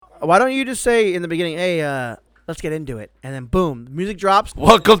why don't you just say in the beginning, hey, let's get into it, and then boom, the music drops.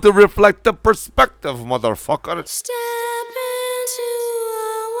 Welcome to Reflect the Perspective, motherfucker. Step into a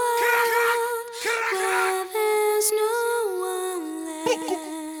world where there's no one left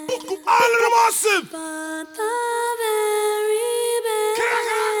All of them awesome. but the very best.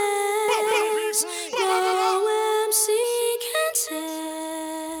 No MC can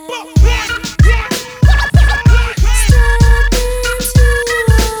tell. Step into a world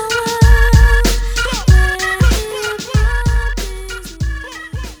where hip-hop is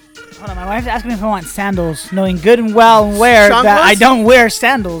Hold on, my wife's asking me if I want sandals, knowing good and well and where that Chanclas? I don't wear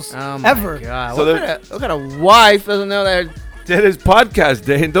sandals Oh my ever. God. So what kind of wife doesn't know that? It is podcast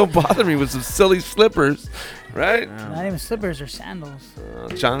day, and don't bother me with some silly slippers, right? Not even slippers or sandals.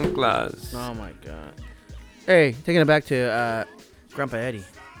 Chanclas. Oh my God. Hey, taking it back to Grandpa Eddie.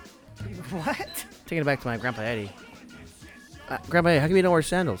 What? Taking it back to my Grandpa Eddie. Grandpa Eddie, how come you don't wear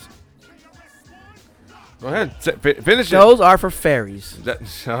sandals? Go ahead, finish it. Those are for fairies.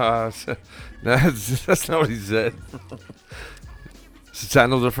 That's not what he said.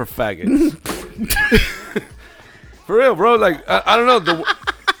 Sandals are for faggots. For real, bro. Like I don't know.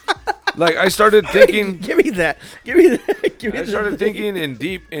 Like I started thinking. Give me that. Give me that. Give me I started thinking in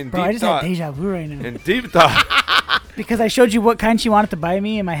deep Bro, I just thought. had deja vu right now. In deep thought. Because I showed you what kind she wanted to buy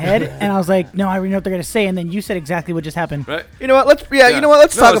me in my head, and I was like, no, I already know what they're going to say, and then you said exactly what just happened. Right. You know what? Let's you know what?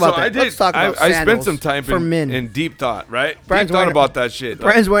 Let's talk about that. Let's talk about I spent sandals some time for men. in deep thought. Right. Brian's Deep thought wearing about that shit.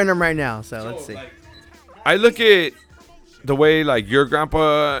 Brian's wearing them right now, so let's see. I look at the way like your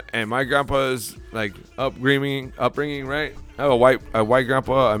grandpa and my grandpa's like upbringing, right? I have a white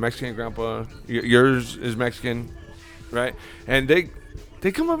grandpa, a Mexican grandpa. Yours is Mexican, right? And they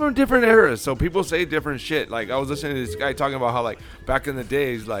come up from different eras, so people say different shit. Like I was listening to this guy talking about how like back in the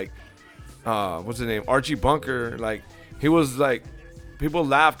days, like what's his name, Archie Bunker, like he was like people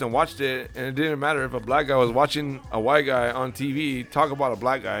laughed and watched it, and it didn't matter if a black guy was watching a white guy on TV talk about a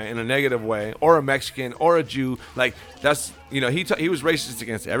black guy in a negative way, or a Mexican, or a Jew. Like that's he was racist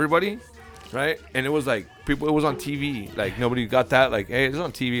against everybody, right? And it was like people, it was on TV. Like nobody got that. Like, hey, it's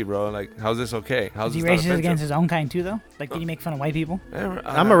on TV, bro. Like, how's this okay? How's Is he this not racist offensive? against his own kind, too, though? Like, did he make fun of white people?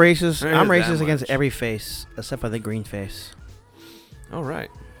 I'm a racist. I'm that racist against much. every face except for the green face. All right.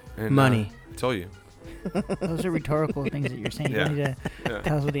 And, Money. I told you. Those are rhetorical things that you're saying. Yeah. You don't need to Yeah.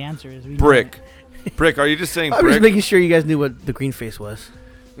 tell us what the answer is. We know Brick. Brick. Are you just saying I was just brick? making sure you guys knew what the green face was.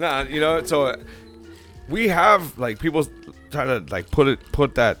 Nah, you know, so we have like people try to like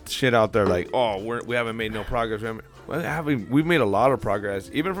put that shit out there like, oh, we haven't made no progress. We've made a lot of progress.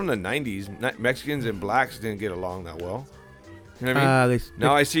 Even from the 90s, Mexicans and blacks didn't get along that well. You know what I mean?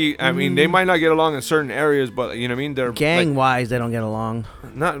 Now I see. I mean, they might not get along in certain areas, but you know what I mean. They're Gang wise, they don't get along.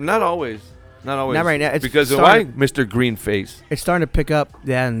 not always. Not always. Not right now. It's Because of starting- why? Mr. Green Face. It's starting to pick up.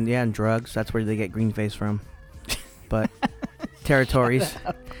 Yeah, and drugs. That's where they get green face from. But territories.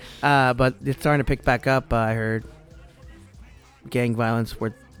 But it's starting to pick back up. I heard gang violence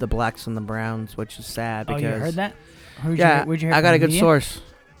with the blacks and the browns, which is sad. Oh, Because you heard that? Where'd yeah, where'd you hear I it got from a the good media? source.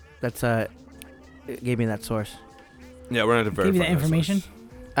 That's it gave me that source. Yeah, we're not to Give verify you the that information? source.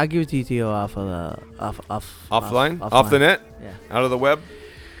 I'll give it to you Theo, off of the Offline, offline. off the net, Yeah. out of the web.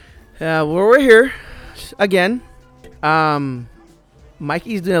 Well, we're here again.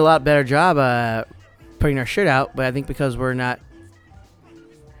 Mikey's doing a lot better job putting our shit out, but I think because we're not,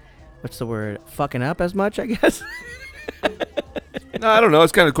 what's the word, fucking up as much, I guess. No, I don't know.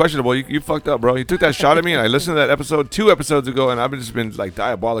 It's kind of questionable. You fucked up, bro. You took that shot at me, and I listened to that episode 2 episodes ago, and I've just been like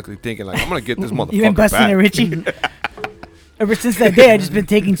diabolically thinking, like, I'm gonna get this motherfucker You've been busting back. it, Richie. Ever since that day, I've just been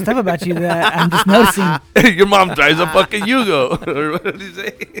taking stuff about you that I'm just noticing. Your mom drives a fucking Yugo. Or what did he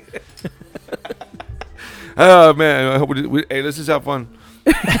say? Oh man, I hope hey, let's just have fun.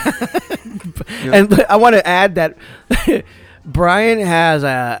 And I want to add that Brian has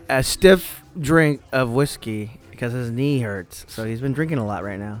a stiff drink of whiskey because his knee hurts, so he's been drinking a lot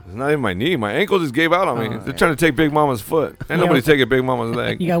right now. It's not even my knee. My ankle just gave out on me. Oh, They're yeah. trying to take Big Mama's foot. Ain't Yeah. nobody taking Big Mama's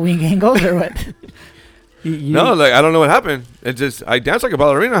leg. You got wing angles or what? No, like I don't know what happened. It just I dance like a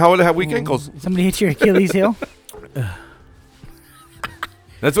ballerina. How would I have weak ankles? Somebody hit your Achilles heel?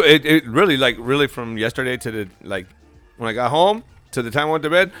 That's what it really like. Really from yesterday to the like when I got home to the time I went to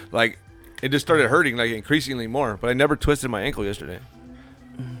bed, like it just started hurting like increasingly more. But I never twisted my ankle yesterday.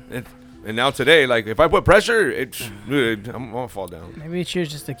 And now today, like if I put pressure, I'm gonna fall down. Maybe it's yours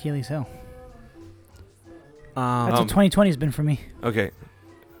just Achilles heel. Um, That's what 2020 has been for me. Okay.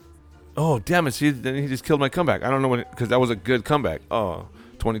 Oh damn it! See, then he just killed my comeback. I don't know what because that was a good comeback. Oh,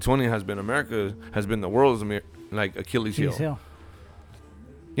 2020 has been the world's like Achilles heel. Achilles heel.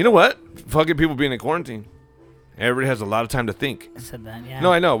 You know what? Fucking people being in quarantine. Everybody has a lot of time to think. I said that. Yeah.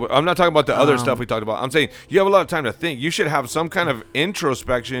 No, I know. But I'm not talking about the other Um, stuff we talked about. I'm saying you have a lot of time to think. You should have some kind of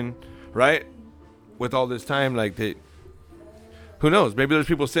introspection, right? With all this time, like that. Who knows? Maybe there's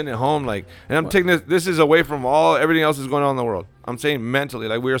people sitting at home, like, and I'm taking this. This is away from everything else that's going on in the world. I'm saying mentally,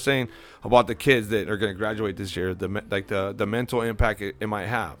 like we were saying about the kids that are going to graduate this year, the mental impact it might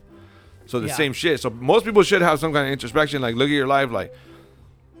have. So the Yeah. same shit. So most people should have some kind of introspection, like look at your life, like,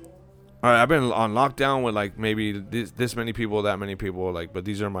 all right, I've been on lockdown with like maybe this many people, that many people, like, but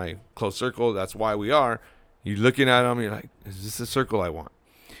these are my close circle. That's why we are. You're looking at them, you're like, is this the circle I want?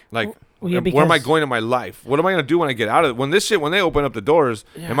 Like, Well, yeah, where am I because- going in my life? What am I going to do when I get out of it? When they open up the doors,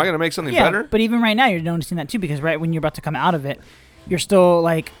 am I going to make something Yeah, better? but even right now, you're noticing that too, because right when you're about to come out of it, you're still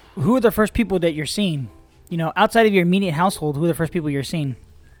like, who are the first people that you're seeing? You know, outside of your immediate household, who are the first people you're seeing?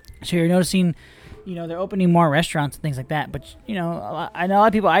 So you're noticing, you know, they're opening more restaurants and things like that. But you know, I know a lot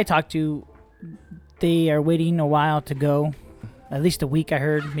of people I talk to, they are waiting a while to go, at least a week. I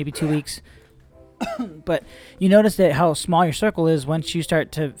heard maybe 2 weeks. But you notice that how small your circle is once you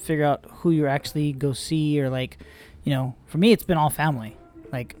start to figure out who you actually go see, or like, you know, for me it's been all family.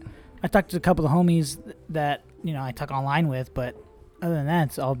 Like I talked to a couple of homies that, you know, I talk online with, but other than that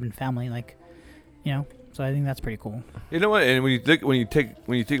it's all been family, like, you know. So I think that's pretty cool. You know what? And when you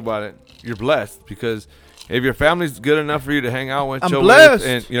think about it, you're blessed, because if your family's good enough for you to hang out with, I'm chill blessed. with,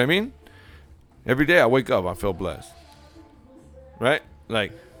 and you know what I mean. Every day I wake up, I feel blessed. Right?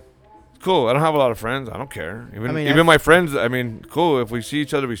 Like, cool. I don't have a lot of friends. I don't care. Even mean, even my friends. I mean, cool. If we see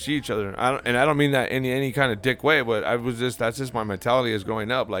each other, we see each other. I don't mean that in any kind of dick way, but that's just my mentality as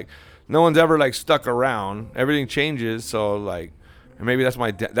growing up. Like, no one's ever like stuck around. Everything changes. So like, and maybe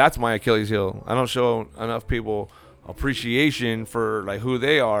that's my Achilles heel. I don't show enough people appreciation for like who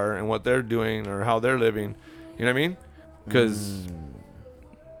they are and what they're doing or how they're living. You know what I mean? Because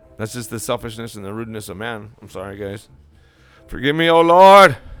that's just the selfishness and the rudeness of man. I'm sorry, guys. Forgive me, oh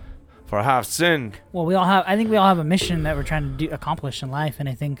Lord, for I have sinned. Well, I think we all have a mission that we're trying to accomplish in life, and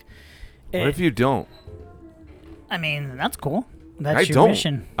I think, What if you don't? I mean, that's cool. That's I your don't.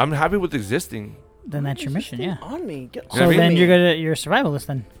 mission. I'm happy with existing. Then that's your mission, yeah. On me. Get You know So what I then mean? you're a survivalist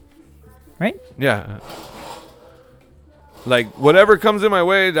then, right? Yeah. Like whatever comes in my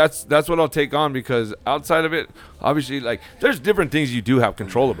way, that's what I'll take on, because outside of it, obviously, like there's different things you do have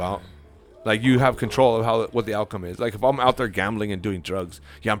control about. Like you have control of what the outcome is. Like if I'm out there gambling and doing drugs,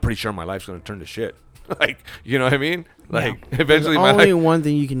 yeah, I'm pretty sure my life's gonna turn to shit. Like, you know what I mean? Like eventually There's my only life. one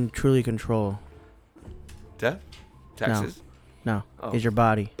thing you can truly control. Death, taxes, No, Oh. is your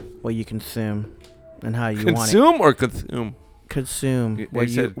body, what you consume, and how you want it. consume or consume. Consume They what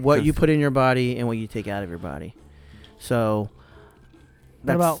you said what you put in your body and what you take out of your body. So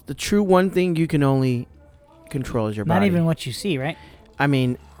that's about- the true one thing you can only control is your Not body. even what you see, right? I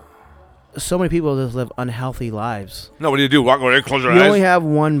mean, so many people just live unhealthy lives. No, what do you do? Walk away, close your You eyes. only have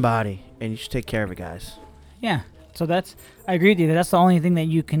one body, and you should take care of it, guys. Yeah. So I agree with you. That's the only thing that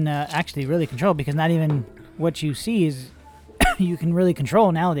you can actually really control, because not even what you see is you can really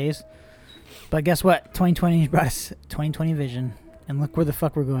control nowadays. But guess what? 2020 brought us 2020 vision, and look where the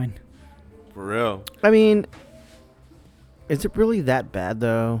fuck we're going. For real. I mean, is it really that bad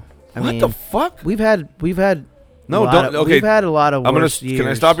though? I What mean, the fuck? we've had No, a lot don't. of- Okay, we've had a lot of I'm gonna. worse years. Can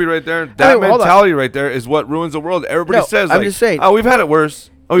I stop you right there? That wait, hold on. mentality right there is what ruins the world. Everybody No, says, I'm like, just saying- oh, we've had it worse.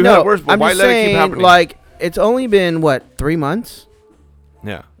 Oh, we've had No, it worse, but I'm why just let it keep saying, happening? like, it's only been what 3 months.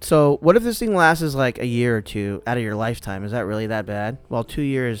 Yeah. So what if this thing lasts like a year or two out of your lifetime? Is that really that bad? Well, 2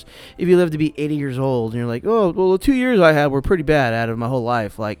 years. If you live to be 80 years old and you're like, oh, well, the 2 years I had were pretty bad out of my whole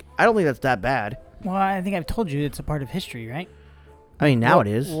life. Like, I don't think that's that bad. Well, I think I've told you it's a part of history, right? I mean, now Well- it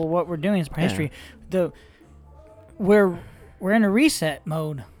is. Well, what we're doing is part of Yeah. history. We're in a reset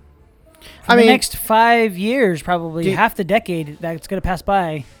mode. For I the mean- next 5 years, probably Do- half the decade that's going to pass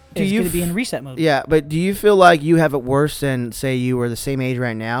by Do is you going to be f- in reset mode. Yeah, but do you feel like you have it worse than, say, you were the same age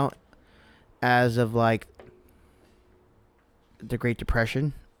right now as of, like, the Great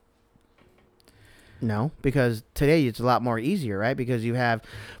Depression? No, because today it's a lot more easier, right? Because you have,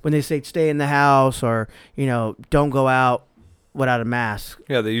 when they say stay in the house or, you know, don't go out without a mask.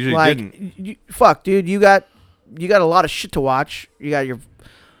 Yeah, they usually Like, didn't. fuck, dude, you got a lot of shit to watch. You got your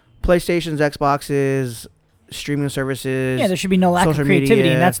PlayStations, Xboxes, streaming services. Yeah, there should be no lack of social creativity,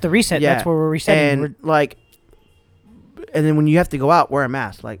 media. and that's the reset. Yeah. That's where we're resetting. and We're- like, and then when you have to go out, wear a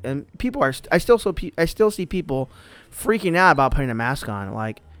mask. Like, and people are. I still see people freaking out about putting a mask on.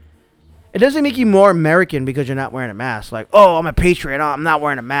 Like, it doesn't make you more American because you're not wearing a mask. Like, oh, I'm a patriot. Oh, I'm not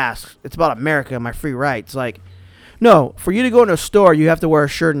wearing a mask. It's about America and my free rights. Like, no, for you to go into a store, you have to wear a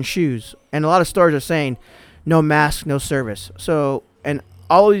shirt and shoes. And a lot of stores are saying, no mask, no service. So, and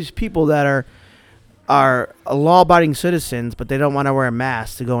all of these people that are are law-abiding citizens, but they don't want to wear a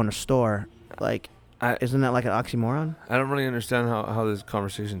mask to go in a store. Like, isn't that like an oxymoron? I don't really understand how this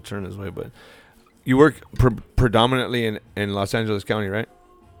conversation turned this way, but you work predominantly in Los Angeles County, right?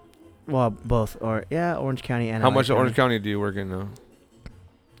 Well, both, or Orange County and How LA much of County. Orange County do you work in now?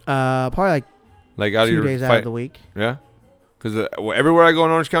 Probably Like out of 2 your days out fight? of the week. Yeah, because everywhere I go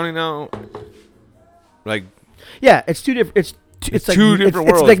in Orange County now, like Yeah, it's two different. It's like two different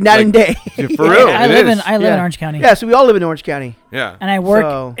It's worlds. like night and day. Yeah, for real. I it live in is. I live Yeah. in Orange County. Yeah, so we all live in Orange County. Yeah, And I work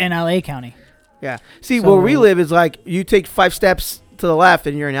So- in LA County. Yeah. See, So- where we live is like you take 5 steps to the left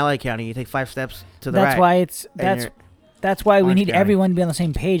and you're in LA County. You take 5 steps to the That's right. why it's and that's you're- that's why we Orange need County. everyone to be on the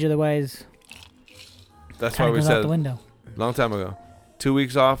same page. Otherwise, that's why kind of we goes out said the window. long time ago, 2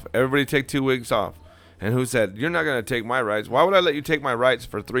 weeks off. Everybody take 2 weeks off. And who said you're not gonna take my rights? Why would I let you take my rights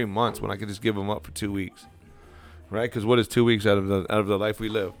for 3 months when I could just give them up for 2 weeks? Right? Because what is 2 weeks out of the life we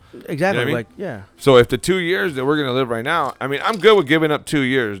live? Exactly. what I mean? Like, yeah. So if the 2 years that we're gonna live right now, I mean, I'm good with giving up 2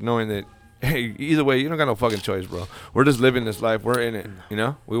 years, knowing that, hey, either way, you don't got no fucking choice, bro. We're just living this life. We're in it, you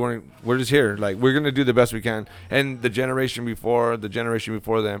know. We're just here. Like, we're gonna do the best we can. And the generation before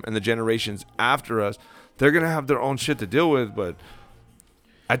them, and the generations after us, they're gonna have their own shit to deal with. But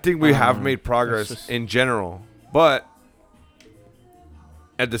I think we have made progress just- in general. But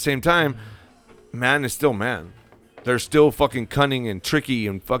at the same time, man is still man. They're still fucking cunning and tricky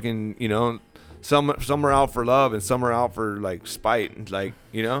and fucking, you know, some are out for love and some are out for like spite and like,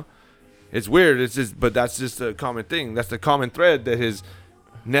 you know, it's weird. It's just, but that's just a common thing. That's the common thread that has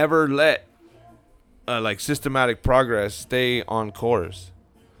never let like systematic progress stay on course.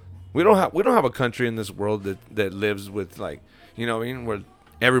 We don't have a country in this world that lives with like, you know what I mean, where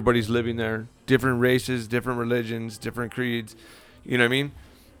everybody's living there, different races, different religions, different creeds, you know what I mean,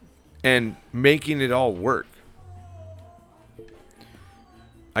 and making it all work.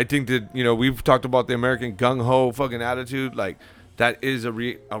 I think that, you know, we've talked about the American gung-ho fucking attitude. Like, that is a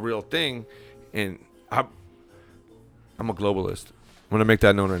real thing. And I'm a globalist. I'm going to make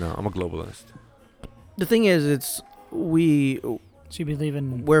that known right now. I'm a globalist. The thing is, So you believe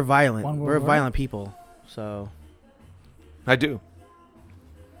in we're violent. One world We're order? violent people. So I do.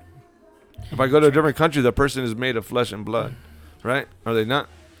 If I go to a different country, the person is made of flesh and blood. Right? Are they not?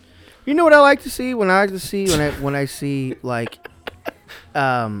 you know what I like to see when I see like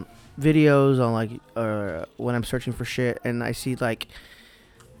videos on like when I'm searching for shit and I see like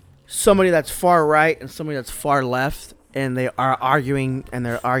somebody that's far right and somebody that's far left and they are arguing and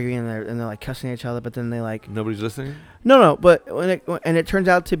they're like cussing at each other, but then they like Nobody's listening? no, but when it turns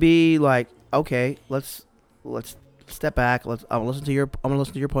out to be like, okay, let's step back. I'm gonna listen to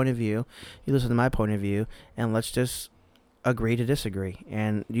your point of view. You listen to my point of view, and let's just agree to disagree.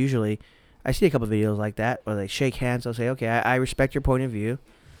 And usually, I see a couple videos like that where they shake hands. They'll say, okay, I respect your point of view.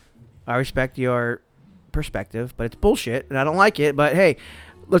 I respect your perspective, but it's bullshit, and I don't like it. But hey,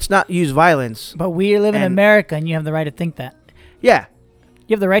 let's not use violence. But we live in And- America, and you have the right to think that. Yeah,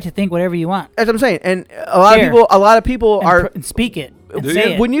 You have the right to think whatever you want that's what I'm saying. And a lot of people and, are. and speak it and Do say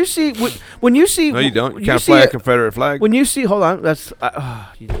you? it. When you see, No, you don't. You you can't see fly a it- Confederate flag. When you see, hold on, that's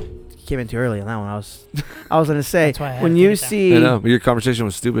you came in too early on that one. I was gonna say That's why I had when to you take it down. see I know, but your conversation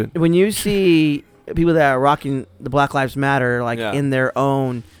was stupid. when you see people that are rocking the Black Lives Matter like Yeah. in their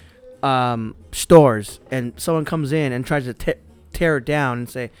own stores, and someone comes in and tries to tear it down and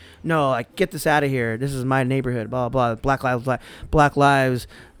say, no, like get this out of here. This is my neighborhood. Blah blah. Black lives,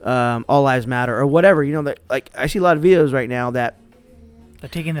 all lives matter, or whatever. You know that like I see a lot of videos right now that. They're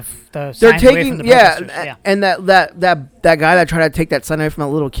taking the They're signs away taking from the yeah, protesters. Yeah. and that guy that tried to take that sign away from a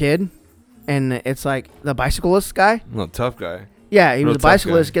little kid, and it's like the bicyclist guy. Well, tough guy. Yeah, he Real was a tough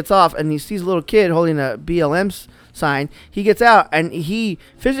bicyclist, guy. gets off, and he sees a little kid holding a BLM sign. He gets out, and he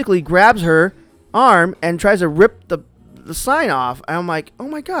physically grabs her arm and tries to rip the sign off. And I'm like, oh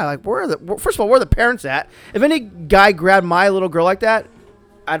my god! Like, first of all, where are the parents at? If any guy grabbed my little girl like that,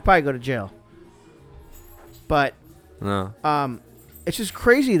 I'd probably go to jail. But No. it's just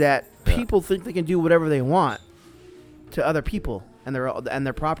crazy that Yeah. people think they can do whatever they want to other people and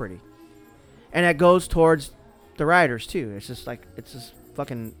their property, and that goes towards the rioters too. It's just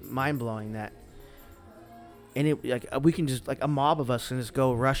fucking mind blowing that. And we can just like a mob of us can just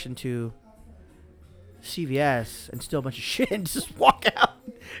go rush into CVS and steal a bunch of shit and just walk out.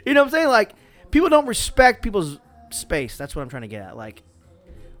 You know what I'm saying? Like people don't respect people's space. That's what I'm trying to get at. Like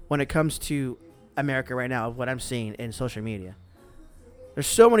when it comes to America right now, what I'm seeing in social media. There's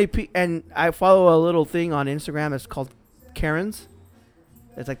so many people, and I follow a little thing on Instagram that's called Karens.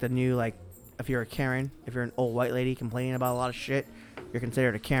 It's like the new, like, if you're a Karen, if you're an old white lady complaining about a lot of shit, you're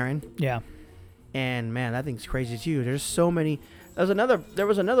considered a Karen. Yeah. And man, that thing's crazy too. There's so many. There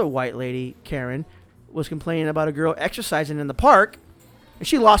was another white lady, Karen, was complaining about a girl exercising in the park, and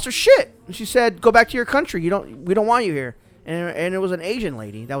she lost her shit. And she said, "Go back to your country. We don't want you here." And it was an Asian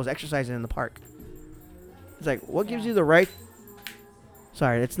lady that was exercising in the park. It's like, what gives you the right?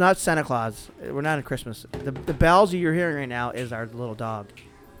 Sorry, it's not Santa Claus. We're not in Christmas. The bells you're hearing right now is our little dog.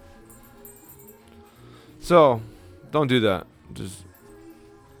 So, don't do that. Just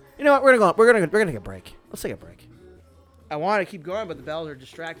You know what? We're gonna take a break. Let's take a break. I want to keep going, but the bells are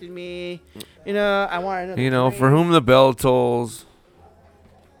distracting me. You know, I want another. for drink. whom the bell tolls.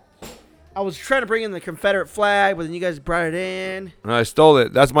 I was trying to bring in the Confederate flag, but then you guys brought it in. And I stole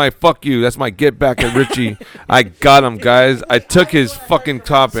it. That's my fuck you. That's my get back at Richie. I got him, guys. I took his fucking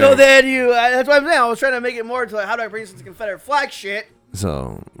top So end. then that's what I'm saying. I was trying to make it more to like, how do I bring this Confederate flag shit?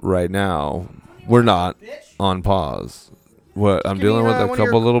 So right now, we're not on pause. What I'm Give me, dealing with one a of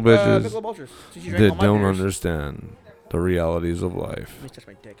couple your, little bitches Michelob Ultras, since you drank all that my don't beers. understand the realities of life. Let me touch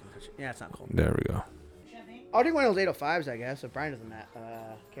my dick. Yeah, it's not cold. There we go. I'll drink one of those 805s, I guess, if Brian doesn't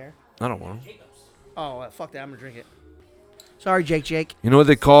care. I don't want 'em. Oh, fuck that. I'm going to drink it. Sorry, Jake. You know what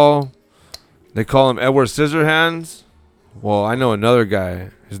they call? They call him Edward Scissorhands. Well, I know another guy.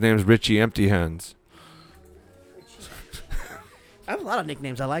 His name's Richie Empty Hands. I have a lot of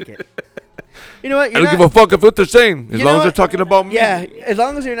nicknames. I like it. You know what? I don't give a fuck if what they're saying, as You long know as they're what? talking about me. Yeah, as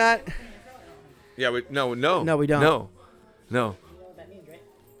long as you're not. Yeah. No, we don't. No.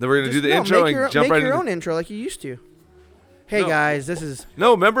 Then we're gonna do the No, intro make and your, jump make right your into. own intro like you used to. Hey No. guys, this is.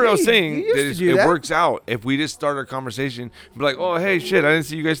 No, remember I was Hey, saying you used that to it's- do it that. works out if we just start our conversation. Be like, oh hey shit, I didn't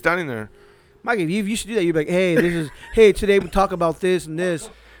see you guys standing there. Mike, if you used to do that, you'd be like, hey, today we talk about this and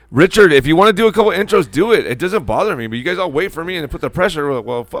this. Richard, if you want to do a couple intros, do it. It doesn't bother me, but you guys all wait for me and put the pressure. We're like,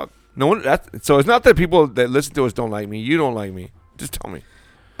 well, fuck. No one. So it's not that people that listen to us don't like me. You don't like me. Just tell me.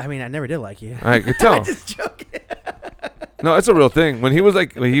 I mean, I never did like you. I could tell. Just joking. No, it's a real thing. When he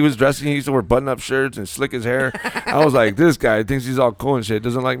was dressing, he used to wear button-up shirts and slick his hair. I was like, this guy thinks he's all cool and shit.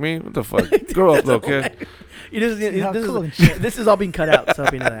 Doesn't like me? What the fuck? Grow up, little kid. This is all being cut out, so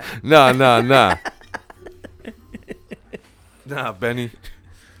if you know that. Nah. Nah, Benny.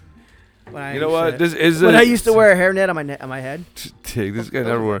 You know what? This is When I used to wear a hairnet on my head. Take this guy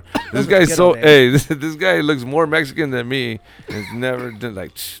never wear. This Those guy's good so old days. hey. This guy looks more Mexican than me. And it's never done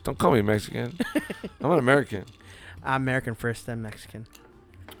like. Don't call me Mexican. I'm an American. I'm American first, then Mexican.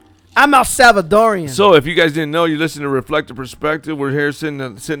 I'm El Salvadorian. So if you guys didn't know, you listen to Reflective Perspective. We're here sitting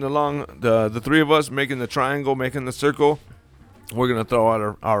along the three of us, making the triangle, making the circle. We're gonna throw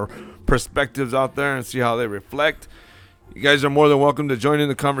out our perspectives out there and see how they reflect. You guys are more than welcome to join in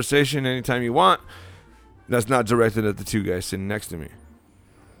the conversation anytime you want. That's not directed at the two guys sitting next to me.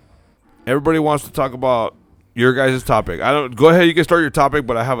 Everybody wants to talk about your guys' topic. Go ahead, you can start your topic,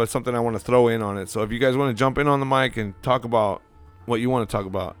 but I have something I want to throw in on it. So if you guys want to jump in on the mic and talk about what you want to talk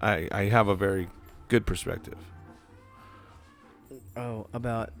about, I have a very good perspective.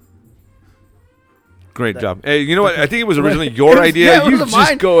 About. Great job. Hey, you know what? I think it was originally your idea. Yeah, it You was just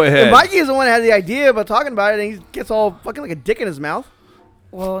mine. go ahead. And Mikey is the one that had the idea about talking about it, and he gets all fucking like a dick in his mouth.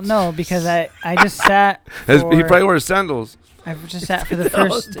 Well, no, because I just sat. He For, probably wears sandals. I just sat for the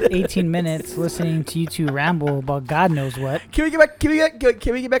first 18 minutes listening to you two ramble about God knows what. Can we get back? Can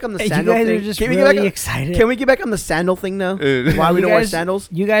we get back on the Hey, you sandal guys thing? are just can we really get back? excited. Can we get back on the sandal thing though? Why we You don't wear guys- sandals?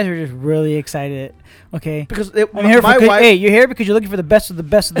 You guys are just really excited. Okay. Because I'm here my for, wife. hey, you're here because you're looking for the best of the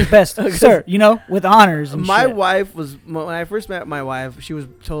best of the best, sir. You know, with honors and My shit. wife was when I first met my wife. She was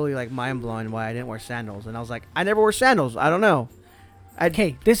totally like mind blown why I didn't wear sandals, and I was like, I never wear sandals. I don't know.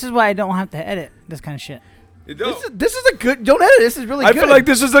 Okay, this is why I don't have to edit this kind of shit. This is a good. Don't edit. This is really I good. feel like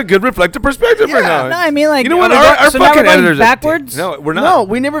this is a good reflective perspective right Yeah. now. No, I mean like You know what? are we Our go- so now we're fucking going editors are backwards. No, we're not. No,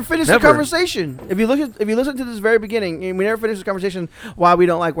 we never finished Never. the conversation. If you listen to this very beginning, we never finished the conversation why we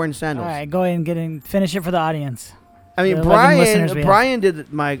don't like wearing sandals. All right, go ahead and finish it for the audience. I mean, The 11 listeners we have. Brian did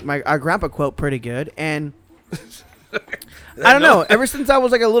our grandpa quote pretty good, and I don't know. Ever since I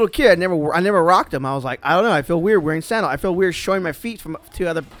was like a little kid, I never rocked them. I was like, I don't know. I feel weird wearing sandals. I feel weird showing my feet from two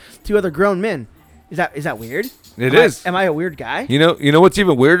other grown men. Is that weird? It is. Am I a weird guy? You know what's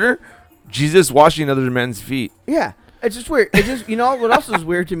even weirder? Jesus washing other men's feet. Yeah. It's just weird. It just what else is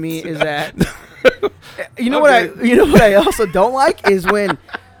weird to me is that you know Okay. what I also don't like is when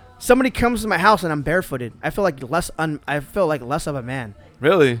somebody comes to my house and I'm barefooted. I feel like less of a man.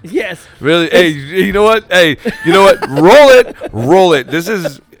 Really? Yes. Really? Hey, you know what? Roll it. This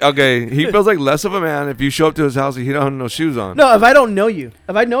is okay. He feels like less of a man if you show up to his house and he don't have no shoes on. No, if I don't know you.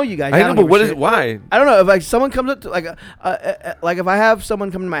 If I know you guys, I know, don't but give a what is shit. why? I don't know if like someone comes up to like if I have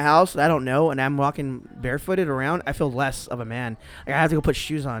someone come to my house that I don't know and I'm walking barefooted around, I feel less of a man. Like I have to go put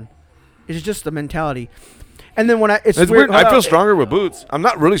shoes on. It's just the mentality. And then when It's weird. I feel stronger with boots. I'm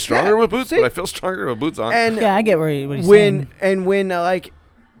not really stronger with boots, see? but I feel stronger with boots on. And Yeah, I get what he's when saying. and when like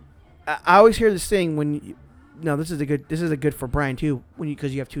I always hear this thing when no, this is a good for Brian too, when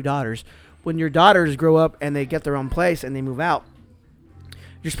because you have 2 daughters. When your daughters grow up and they get their own place and they move out,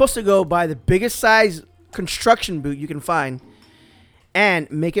 you're supposed to go buy the biggest size construction boot you can find and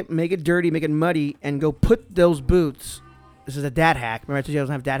make it dirty, make it muddy, and go put those boots. This is a dad hack. Remember I told you I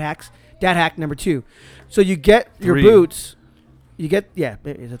don't have dad hacks? Dad hack number 2. So you get your 3. boots. You get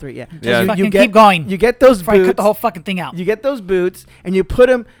it's a 3. Yeah. Yeah. So Fucking you get, keep going. You get those Before I boots. cut the whole fucking thing out. You get those boots and you put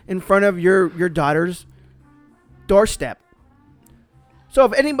them in front of your daughter's doorstep. So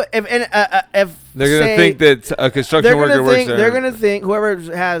if anybody, if They're gonna say- think that a construction worker works there. they're gonna think whoever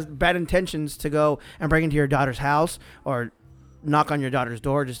has bad intentions to go and break into your daughter's house or knock on your daughter's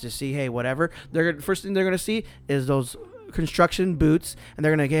door just to see, hey, whatever. First thing they're gonna see is those construction boots, and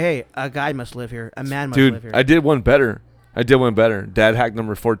they're gonna go, hey, a guy must live here, a man must live Dude, here. I did one better. Dad hack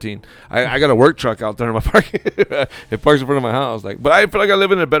number 14. I got a work truck out there in my parking. It parks in front of my house. But I feel like I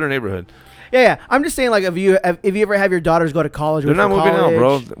live in a better neighborhood. yeah. I'm just saying, like, if you ever have your daughters go to college, They're or not for moving out, bro.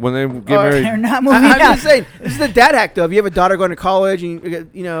 college- When they get Or- married. They're not moving I'm out. just saying, this is the dad hack though. If you have a daughter going to college and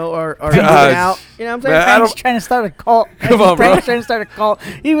you know, or moving God. out, you know what I'm saying? Man, I Frank's don't- trying to start a cult. Come on, bro. Frank's trying to start a cult.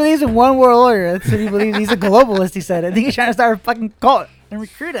 He believes in one world order. That's what he believes. He's a globalist. He said. I think he's trying to start a fucking cult and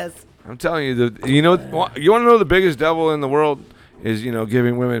recruit us. I'm telling you, you want to know the biggest devil in the world is,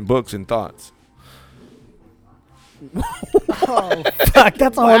 giving women books and thoughts. Oh fuck!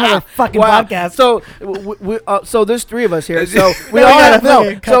 That's a whole other fucking Wow. podcast. So so there's 3 of us here. So we We all gotta have no.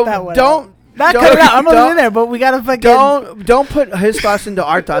 fucking cut So that one don't. Not don't- cut it out. I'm not don't- in there, but we gotta fucking. Don't put his thoughts into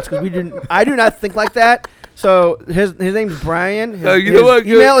our thoughts because I do not think like that. So his name's Brian. His, You know what?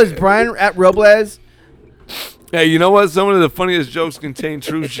 Email is Brian at Robles. Hey, you know what? Some of the funniest jokes contain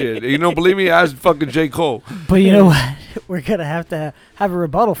true shit. You don't believe me? Ask fucking J. Cole. But you know what? We're gonna have to have a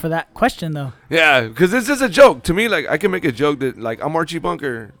rebuttal for that question, though. Yeah, because this is a joke. To me, I can make a joke that, I'm Archie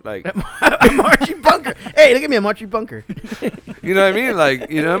Bunker. I'm Archie Bunker. Hey, look at me. I'm Archie Bunker. You know what I mean?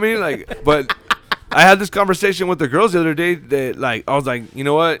 You know what I mean? But I had this conversation with the girls the other day that, I was like, you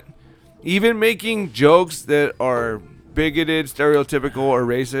know what? Even making jokes that are bigoted, stereotypical, or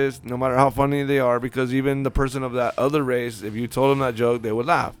racist, no matter how funny they are, because even the person of that other race, if you told them that joke, they would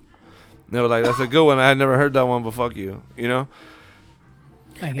laugh. And they were like, that's a good one. I had never heard that one, but fuck you. You know?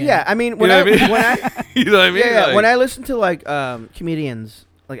 Yeah, I mean, You know what I mean? when I You know what I mean? yeah, when I listen to comedians,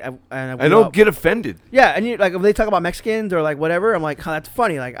 I don't get offended. Yeah, and if they talk about Mexicans or whatever, I'm like, oh, that's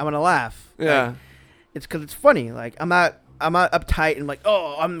funny. I'm gonna laugh. Yeah. It's because it's funny. I'm not uptight and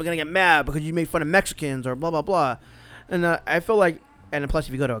oh, I'm gonna get mad because you made fun of Mexicans or blah blah blah. And I feel like, and plus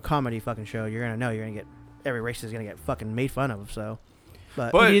if you go to a comedy fucking show, you're gonna know you're gonna get every race is gonna get fucking made fun of. So,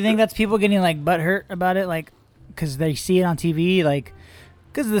 but But- do you think that's people getting butthurt about it, because they see it on TV,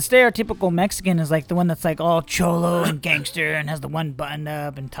 because the stereotypical Mexican is the one that's all cholo and gangster and has the one buttoned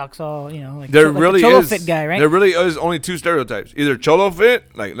up and talks all There the really cholo is fit guy, right? There really is only 2 stereotypes: either cholo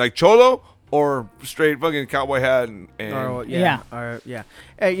fit, like cholo, or straight fucking cowboy hat and yeah.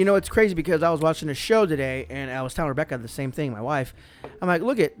 Hey, it's crazy because I was watching a show today and I was telling Rebecca the same thing, my wife. I'm like,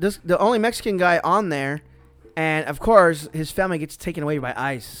 look at this, the only Mexican guy on there, and of course his family gets taken away by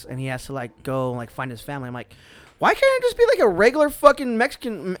ICE and he has to go and find his family. I'm like, why can't it just be a regular fucking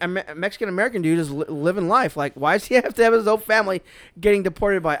Mexican American dude just living life? Why does he have to have his whole family getting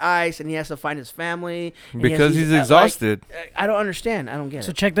deported by ICE and he has to find his family? And because he's exhausted. I don't understand. I don't get So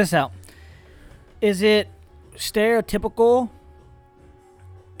it. check this out. Is it stereotypical?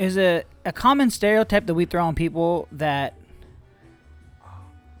 Is it a common stereotype that we throw on people that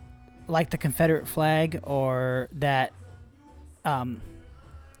like the Confederate flag or that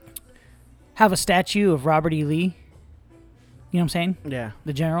have a statue of Robert E. Lee? You know what I'm saying? Yeah.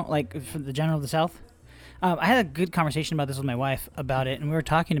 The general, for the general of the South. I had a good conversation about this with my wife about it, and we were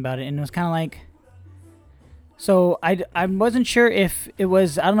talking about it, and it was kind of so I wasn't sure if it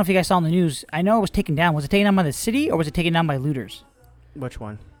was, I don't know if you guys saw on the news. I know it was taken down. Was it taken down by the city or was it taken down by looters? Which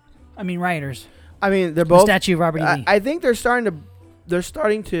one? I mean, rioters. I mean, they're The both. statue of Robert E. Lee. I think they're starting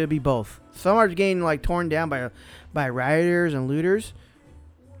to be both. Some are getting torn down by rioters and looters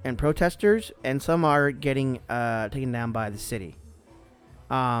and protesters, and some are getting taken down by the city.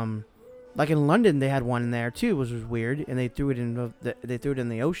 Like in London, they had one in there too, which was weird, and they threw it in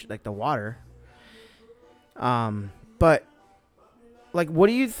the ocean, the water. But what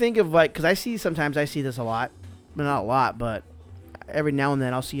do you think of because sometimes I see this a lot, but not a lot, but every now and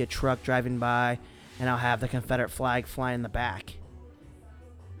then I'll see a truck driving by and I'll have the Confederate flag flying in the back.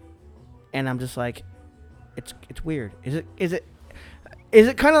 And I'm just it's weird. Is it Is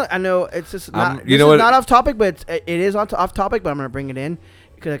it kind of? I know it's just not. you This know is what- not off topic, but it is off topic. But I'm gonna bring it in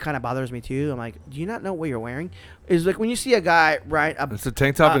because it kind of bothers me too. I'm like, do you not know what you're wearing? Is like when you see a guy It's a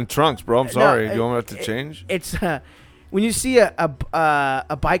tank top and trunks, bro. I'm no, sorry. Do you want me to change? It's when you see a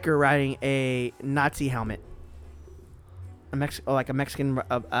biker riding a Nazi helmet, a Mexican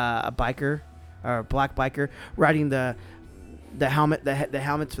a biker or a black biker riding the helmet the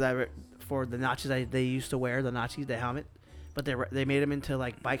helmets for the Nazis that they used to wear, the Nazis, the helmet, but they made them into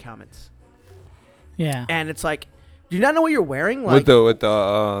like bike helmets, Yeah. and it's like, do you not know what you're wearing? Like, with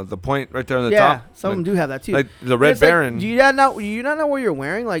the point right there on the yeah, top. some of them do have that too. Like the And Red it's like, Baron. do you not know what you're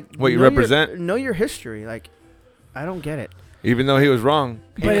wearing? Like What you know your- represent? know your history. Like, I don't get it. Even though he was wrong,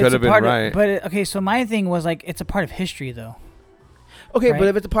 he But could it's a have been part right. Of, but okay, so my thing was like, it's a part of history, though. Okay, Right. but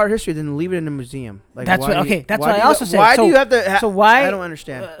if it's a part of history, then leave it in a museum. Like, That's why what- do you- okay, that's why what do I you- also said. Why do So- you have to? so why? I don't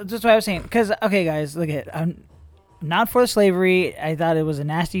understand. That's what I was saying. Because okay, guys, look at I'm not for slavery. I thought it was a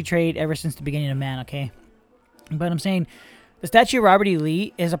nasty trait ever since the beginning of man. Okay, but I'm saying the statue of Robert E.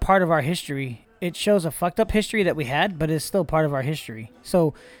 Lee is a part of our history. It shows a fucked up history that we had, but it's still part of our history.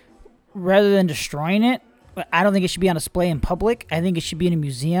 So rather than destroying it, I don't think it should be on display in public. I think it should be in a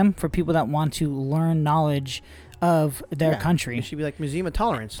museum for people that want to learn knowledge of their Yeah, country. It should be like Museum of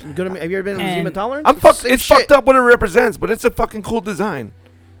Tolerance. You go to, have you ever been to Museum of And- Tolerance? It's fucked up what it represents, but it's a fucking cool design.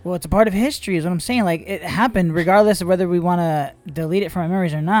 Well, it's a part of history, is what I'm saying. Like, it happened regardless of whether we want to delete it from our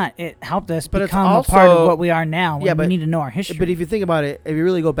memories or not. It helped us But it's become a part also- of what we are now. Yeah, We but- need to know our history. But if you think about it, if you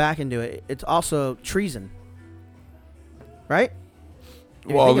really go back into it, it's also treason, right? If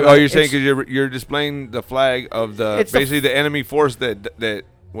you Well, think about you're it, saying it's- because you're displaying the flag of the It's the basically the enemy force that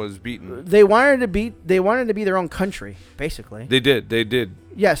was beaten. they wanted to be their own country, basically. They did.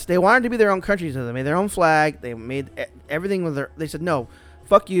 Yes, they wanted to be their own country, so they made their own flag. They made everything with their. They said, "No,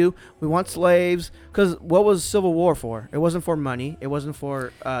 fuck you. We want slaves." Because what was Civil War for? It wasn't for money. It wasn't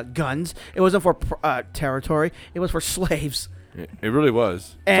for guns. It wasn't for territory. It was for slaves. It really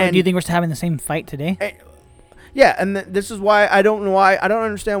was. so And do you think we're still having the same fight today? yeah, and this is why I don't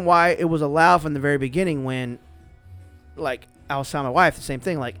understand why it was allowed from the very beginning when, like, I was telling my wife the same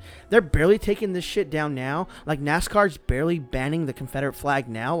thing. Like, they're barely taking this shit down now. Like, NASCAR's barely banning the Confederate flag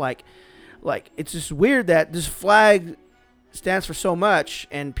now. Like it's just weird that this flag stands for so much,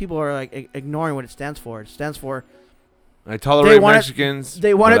 and people are like ignoring what it stands for. It stands for I tolerate wanted- Mexicans.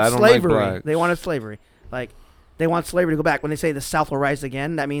 they wanted but I don't like slavery. blacks. They wanted slavery. Like, they want slavery to go back. When they say the South will rise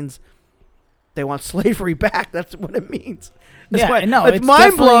again, that means they want slavery back. That's what it means. That's Yeah, why- no, it's it's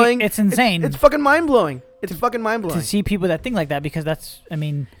mind blowing. definitely- it's insane. It's fucking mind blowing. It's fucking mind blowing. To see people that think like that, because that's, I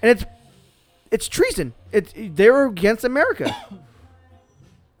mean, And it's treason. They were against America.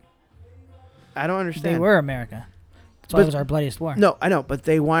 I don't understand. they were America. That's why But- it was our bloodiest war. No, I know, but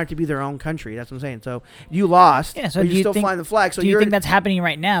they wanted to be their own country. That's what I'm saying. So you lost. Yeah, so but do you're you still think- flying the flag. So do you you're think that's happening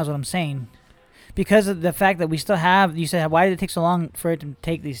right now is what I'm saying? Because of the fact that we still have, you said, why did it take so long for it to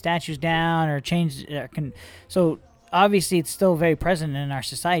take these statues down or change? So obviously it's still very present in our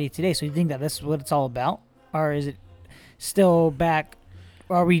society today. So you think that this is what it's all about? Or is it still back?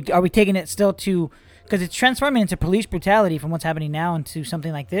 Or are we taking it still to, because it's transforming into police brutality from what's happening now into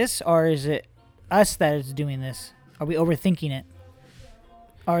something like this? Or is it us that is doing this? Are we overthinking it?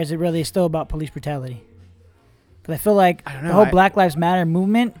 Or is it really still about police brutality? Because I feel like I don't the know, whole I- Black Lives Matter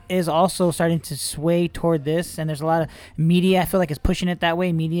movement is also starting to sway toward this, and there's a lot of media. I feel like is pushing it that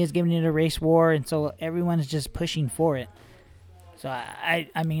way. Media is giving it a race war, and so everyone's just pushing for it. So I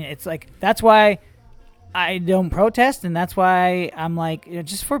mean, it's like that's why I don't protest, and that's why I'm like,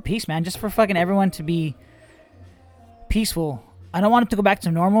 just for peace, man, just for fucking everyone to be peaceful. I don't want it to go back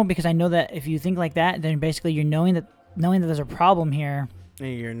to normal because I know that if you think like that, then basically you're knowing that there's a problem here.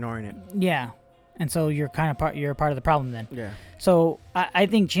 And you're ignoring it. Yeah. And so you're kind of you're a part of the problem then. Yeah. So I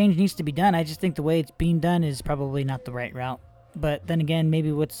think change needs to be done. I just think the way it's being done is probably not the right route. But then again,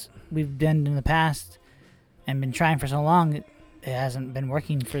 maybe we've done in the past and been trying for so long, it hasn't been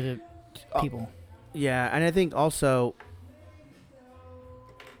working for the people. Yeah, and I think also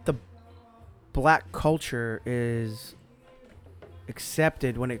the black culture is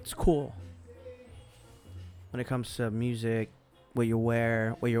accepted when it's cool. When it comes to music, what you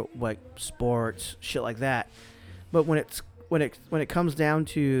wear, what sports, shit like that. But when it comes down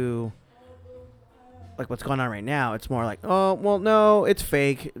to like what's going on right now, it's more like, oh well, no, it's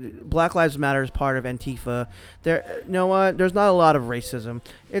fake. Black Lives Matter is part of Antifa. There, you know what? There's not a lot of racism.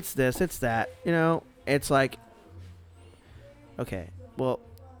 It's this, it's that. You know, it's like, okay, well,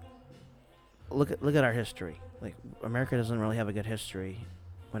 look at our history. Like, America doesn't really have a good history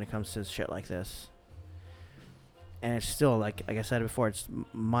when it comes to shit like this. And it's still, like I said before, it's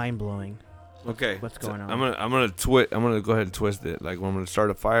mind blowing. Okay. what's so going on. I'm gonna go ahead and twist it. Like when I'm gonna start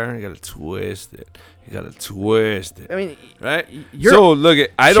a fire, you gotta twist it. You gotta twist it. I mean, Right? you're So look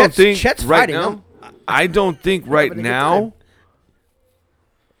at I don't think Chet's right fighting now. him. I don't think right having a good now. time.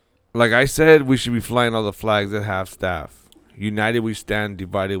 Like I said, we should be flying all the flags that have staff. United we stand,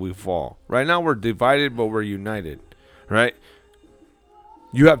 divided we fall. Right now we're divided, but we're united. Right?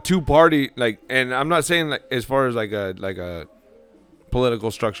 You have two party and I'm not saying like as far as like a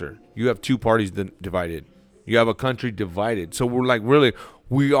political structure. You have two parties divided. You have a country divided. So we're like really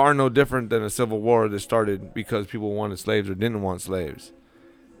we are no different than a civil war that started because people wanted slaves or didn't want slaves.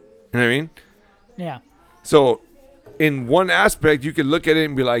 You know what I mean? Yeah. So, in one aspect, you could look at it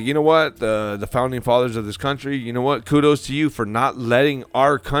and be like, you know what, the founding fathers of this country, you know what, kudos to you for not letting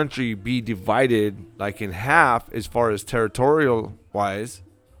our country be divided like in half as far as territorial wise,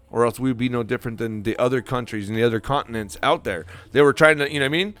 or else we'd be no different than the other countries and the other continents out there. They were trying to, you know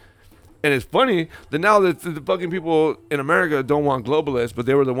what I mean? And it's funny that now that the fucking people in America don't want globalists, but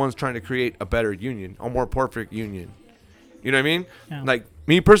they were the ones trying to create a better union, a more perfect union. You know what I mean? Yeah. Like,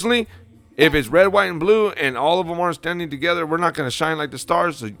 me personally, if it's red, white, and blue, and all of them aren't standing together, we're not going to shine like the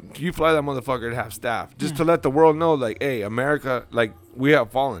stars. So you fly that motherfucker at half staff. Just to let the world know, like, hey, America, like, we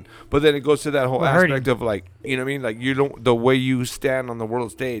have fallen. But then it goes to that whole We're aspect hurting. of, like, you know what I mean? Like, you don't, the way you stand on the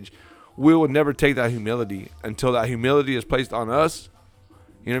world stage, we will never take that humility until that humility is placed on us.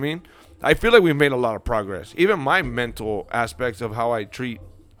 You know what I mean? I feel like we've made a lot of progress. Even my mental aspects of how I treat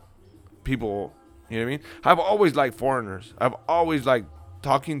people, you know what I mean? I've always liked foreigners. I've always liked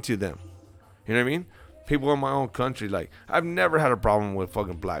talking to them. You know what I mean? People in my own country, like, I've never had a problem with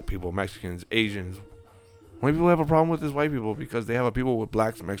fucking black people, Mexicans, Asians. Only people have a problem with is white people because they have a people with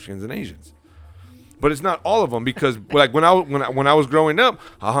blacks, Mexicans, and Asians. But it's not all of them because, like, when I was growing up,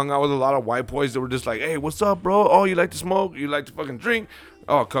 I hung out with a lot of white boys that were just like, hey, what's up, bro? Oh, you like to smoke? You like to fucking drink?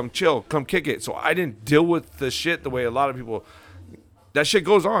 Oh, come chill. Come kick it. So I didn't deal with the shit the way a lot of people... That shit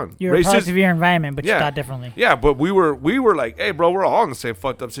goes on. You're a product of your environment, but you thought differently. Yeah, but we were like, hey, bro, we're all in the same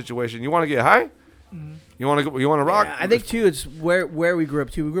fucked up situation. You want to get high? Mm-hmm. You want to rock? Yeah, I think too, it's where we grew up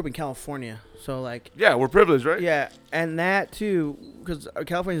too. We grew up in California, so like, Yeah, we're privileged, right? yeah, and that too, because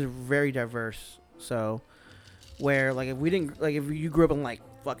California is very diverse. So, where like if you grew up in like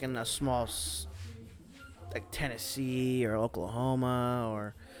fucking a small, like Tennessee or Oklahoma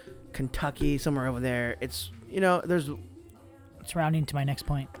or Kentucky, somewhere over there, it's there's Surrounding to my next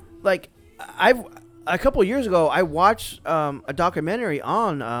point. like a couple of years ago I watched a documentary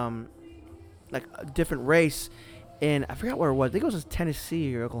on like a different race in I forgot where it was. I think it was in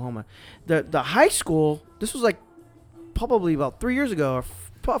Tennessee or Oklahoma. The high school, this was like probably about 3 years ago or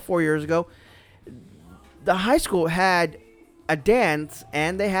about 4 years ago. The high school had a dance,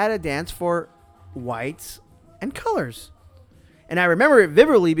 and they had a dance for whites and colors. And I remember it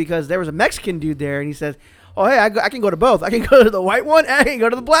vividly because there was a Mexican dude there, and he says, oh, hey, I can go to both. I can go to the white one, and I can go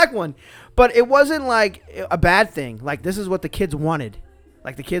to the black one. But it wasn't like a bad thing. Like, this is what the kids wanted.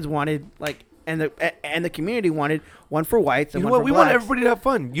 Like, the kids wanted, like, and the community wanted one for whites and You know one what? for We blacks. want everybody to have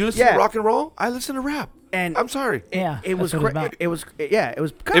fun. You listen Yeah. to rock and roll. I listen to rap. And I'm sorry. Yeah, it was that's what it's great. about. It was it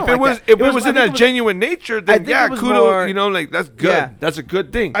was kind If of it like was that. if it was I in think that genuine nature, I then think yeah, it was kudos. more- Like that's good. Yeah. That's a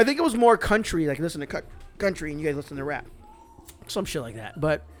good thing. I think it was more country, like listen to country, and you guys listen to rap, some shit like that.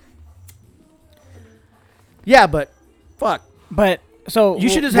 But yeah, but fuck. But so You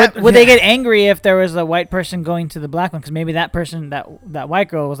should just would, have- would they get angry if there was a white person going to the black one? Because maybe that person, that white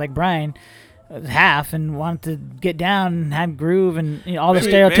girl, was like Brian, half, and wanted to get down and have groove and all the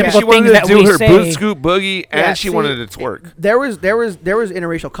Maybe stereotypical she wanted things to that do we her say. boot scoop boogie, and Yeah, she see, wanted to twerk. There was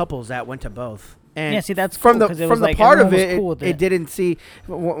interracial couples that went to both. And Yeah, see, that's from cool, the 'cause it from was the like part of everyone was it. cool with It didn't see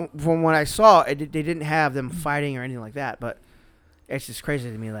from what I saw. They didn't have them fighting or anything like that. But it's just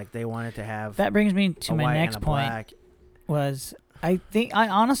crazy to me. Like they wanted to have That brings me to a my white next and a point. black. Was I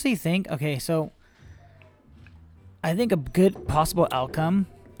honestly think, okay, so I think a good possible outcome,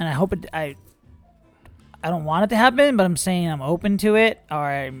 and I hope I don't want it to happen, but I'm saying I'm open to it, or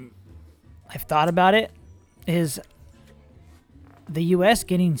I've thought about it, is the U.S.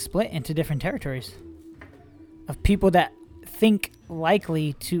 getting split into different territories of people that think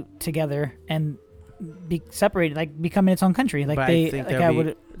likely together and be separated, like becoming its own country, like But they, I think like there I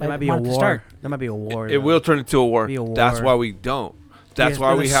would, might like, be a want it to war. start. There might be a war. It will turn into a war. Be a That's war. why we don't. That's Yes,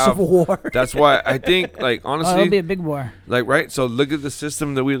 why we there's a have. civil war. That's why I think, like, Oh, honestly, it'll be a big war. like, right? So look at the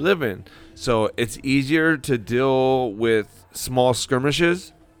system that we live in. So it's easier to deal with small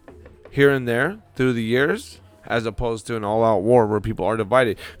skirmishes here and there through the years as opposed to an all-out war where people are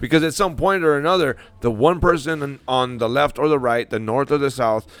divided. Because at some point or another, the one person on the left or the right, the north or the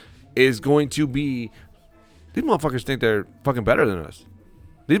south, is going to be... These motherfuckers think they're fucking better than us.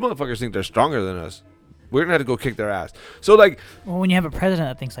 These motherfuckers think they're stronger than us. We're gonna have to go kick their ass. So like, Well, when you have a president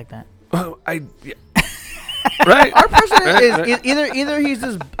that thinks like that. right? Our president Right. is either he's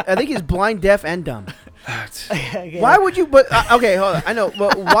just I think he's blind, deaf, and dumb. Okay. Why would you? But okay, hold on. I know,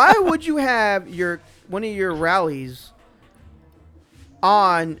 but why would you have one of your rallies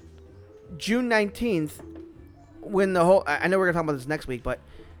on June 19th when the whole? I know we're gonna talk about this next week, but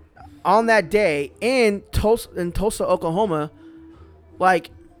on that day in Tulsa, Oklahoma,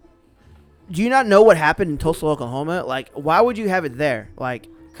 like, do you not know what happened in Tulsa, Oklahoma? Like, why would you have it there? Like,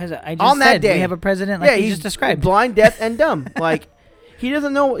 Because I just on that said day, we have a president like you he's just described. blind, deaf, and dumb. Like, he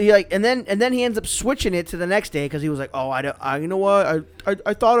doesn't know. And then he ends up switching it to the next day because he was like, "Oh, you know what?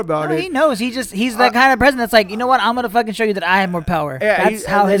 I thought about No, it." he knows. He's that kind of president that's like, you know what? I'm gonna fucking show you that I have more power. Yeah, That's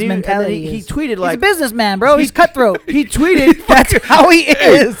how his mentality he is. tweeted He's a like businessman, bro. He's cutthroat. he tweeted That's how he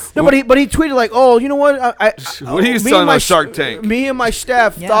is. no, but he tweeted like, "Oh, you know what? What are you me selling and my on Shark Tank?" Me and my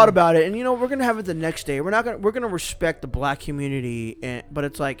staff Yeah. thought about it, and we're gonna have it the next day. We're gonna respect the black community, but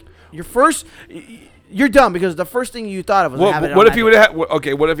it's like you're dumb because the first thing you thought of was have it. What if he would have?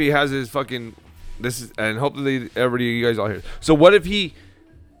 Okay, what if he has his fucking? This is, and hopefully everybody, you guys all hear. So what if he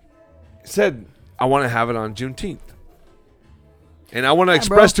said, "I want to have it on Juneteenth," and I want to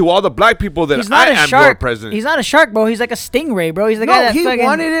express to all the black people that He's not I a am your shark. president. He's not a shark, bro. He's like a stingray, bro. He's the No, guy that he fucking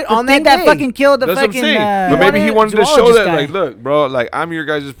wanted it the on thing that day. fucking killed the That's what I'm fucking. saying. But maybe he wanted to show zoologist that, guy. like, look, bro, like I'm your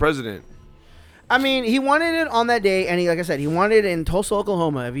guys' president. I mean, he wanted it on that day, and like I said, he wanted it in Tulsa,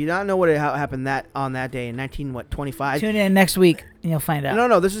 Oklahoma. If you don't know how it happened on that day in 1925. Tune in next week and you'll find out.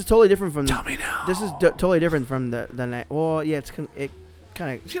 No, this is totally different from. Tell me now. This is totally different from the night. Well, yeah, it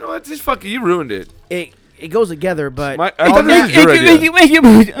kind You know what? Just fucking, you ruined it. of it goes together, but I on thought this was your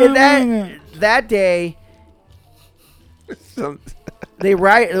idea. that day they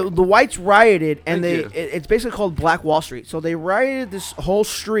the whites rioted, and Thank you. it's basically called Black Wall Street. So they rioted this whole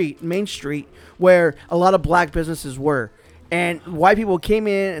street, Main Street, where a lot of black businesses were. And white people came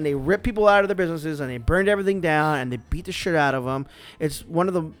in and they ripped people out of their businesses and they burned everything down and they beat the shit out of them. It's one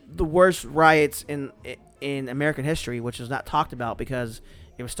of the worst riots in American history, which is not talked about because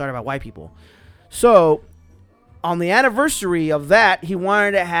it was started by white people. So on the anniversary of that, he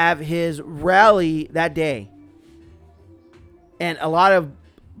wanted to have his rally that day. And a lot of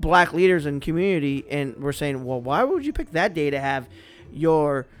black leaders in community and were saying, well, why would you pick that day to have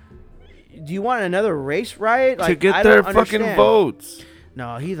your... Do you want another race riot? To Like, get I their don't fucking understand. votes.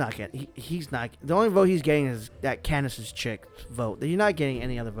 No, he's not getting... He's not... The only vote he's getting is that Candace's chick vote. You're not getting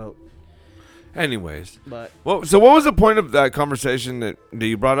any other vote. Anyways. But... Well, so what was the point of that conversation that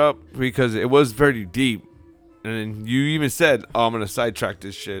you brought up? Because it was very deep. And you even said, oh, I'm going to sidetrack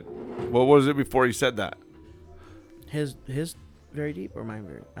this shit. What was it before you said that? His very deep or mine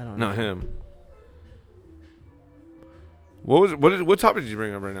very... I don't know. Not him. What topic did you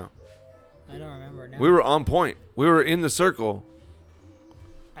bring up right now? I don't remember now. We were on point. We were in the circle.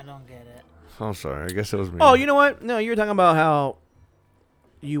 I don't get it. I'm sorry. I guess it was me. Oh, you know what? No, you were talking about how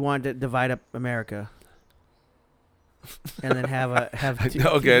you wanted to divide up America. And then have two,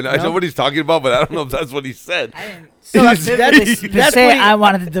 Okay, I know what he's talking about, but I don't know if that's what he said. I didn't So that's that's say what he- I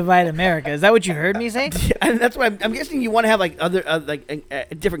wanted to divide America. Is that what you heard me say? And that's why I'm guessing you want to have like other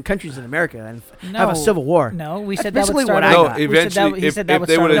different countries in America and have a civil war. No, we That's said that would basically start what I a war. got. No, We said that- eventually, he said that if would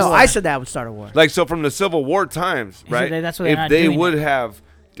they start a would've- No, war. I said that would start a war. Like, so from the Civil War times, He said right? that that's why they're if not they doing would it. have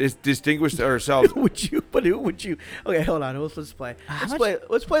distinguished ourselves. Would you? But who would you? Okay, hold on. Let's play. How Let's much play.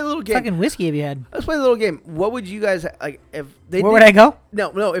 Let's play a little game. fucking whiskey have you had? Let's play a little game. What would you guys like if they? Where did, would I go?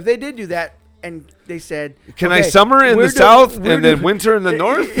 No. If they did do that and they said, Can I okay, summer in we're the di- south we're and then di- winter in the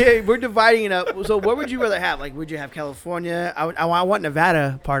north? Yeah, we're dividing it up. So what would you rather have? Like, would you have California? I want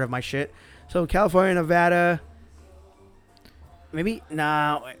Nevada part of my shit. So California, Nevada. Maybe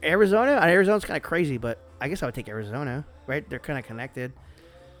Arizona. Arizona's kind of crazy, but I guess I would take Arizona. Right? They're kind of connected.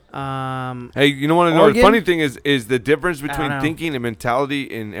 Hey, you know what? The Oregon? funny thing is the difference I between don't know. thinking and mentality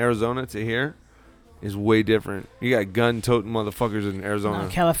in Arizona to here is way different. You got gun-toting motherfuckers in Arizona. No,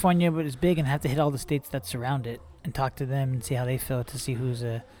 California, but it's big and have to hit all the states that surround it and talk to them and see how they feel to see who's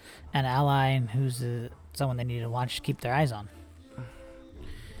an ally and who's someone they need to watch, keep their eyes on.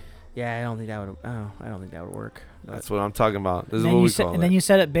 Yeah, I don't think that would. I don't think that would work. But That's what I'm talking about. This is And then what you we set, call and it. then you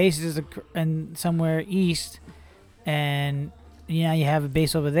set up bases and somewhere east, and you have a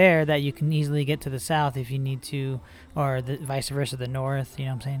base over there that you can easily get to the south if you need to, or the vice versa, the north. You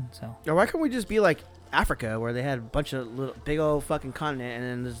know what I'm saying? So Or why can't we just be like Africa, where they had a bunch of little, big old fucking continent, and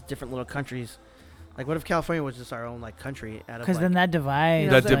then there's different little countries. Like, what if California was just our own like country? Because then that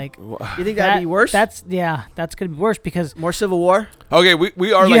divides. That like, you think that'd be worse? That's gonna be worse because More civil war. Okay,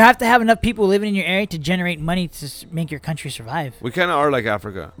 we are you like have to have enough people living in your area to generate money to make your country survive. we kind of are like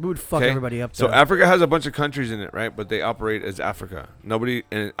Africa. We would fuck Okay. everybody up. So though. Africa has a bunch of countries in it, right? But they operate as Africa. Nobody,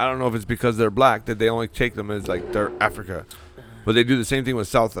 and I don't know if it's because they're black that they only take them as like they're Africa, but they do the same thing with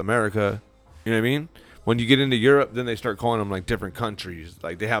South America. You know what I mean? When you get into Europe, then they start calling them like different countries.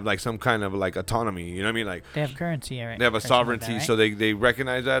 Like they have like some kind of like autonomy. You know what I mean? Like They have currency, right? they have a Or something like sovereignty, that, right? so they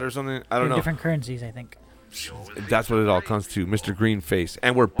recognize that or something. I don't know. Different currencies, I think. That's what it all comes to, Mr. Greenface.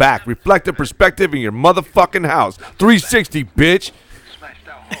 And we're back. Reflective perspective in your motherfucking house. 360, bitch.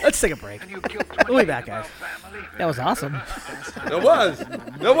 Let's take a break. We'll be back, guys. That was awesome. It was.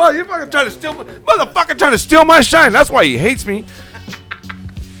 You fucking trying to steal motherfucker trying to steal my shine. That's why he hates me.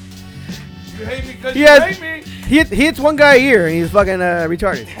 You hate me because He you has- hate me. He hits one guy a year and he's fucking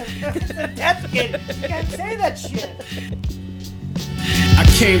retarded. That's good. You can't say that shit. I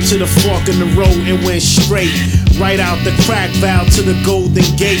came to the fork in the road and went straight right out the crack valve to the golden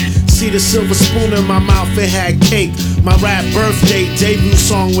gate. See the silver spoon in my mouth, it had cake. My rap birthday debut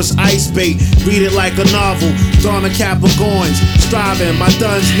song was Ice Bait. Read it like a novel, Donna Capricorns. Striving, my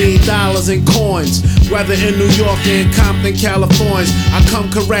duns need dollars and coins. Whether in New York or in Compton, California, I come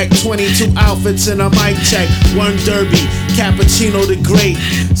correct. 22 outfits and a mic check. One derby, Cappuccino the Great.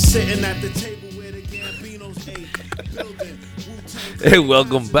 Sitting at the table where the Gambinos ate. Building Hey,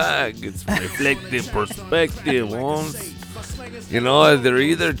 welcome back. It's Reflective Perspective, once. You know, they're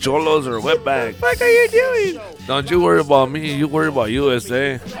either cholos or wetbacks. What are you doing? Don't you worry about me. You worry about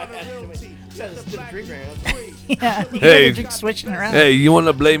USA. Yeah. You Hey. guys are just switching around. Hey, you want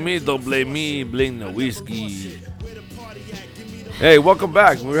to blame me? Don't blame me. Blame the whiskey. Hey, welcome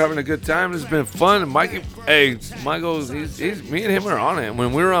back. We're having a good time. It's been fun. Mikey, hey, Michael, he's me and him are on it.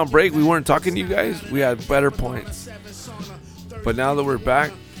 When we were on break, we weren't talking to you guys. We had better points. But now that we're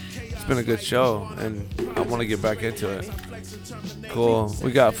back, it's been a good show, and I want to get back into it. Cool.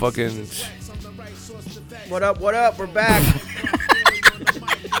 We got fucking. What up? What up? We're back.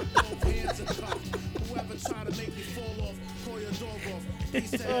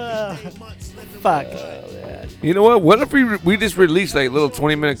 Fuck. You know what? What if we just release like little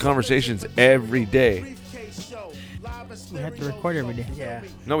 20-minute conversations every day? We have to record every day. Yeah.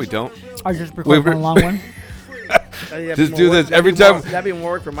 No, we don't. Or just record one long one. Just do this every time. That'd be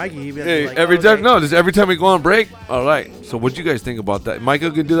more work for Mikey. He'd be Hey, like, every oh, time, okay. no, just every time we go on break. All right. So, what you guys think about that?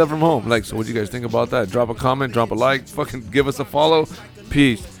 Michael can do that from home. Like, so what you guys think about that? Drop a comment, drop a like, fucking give us a follow,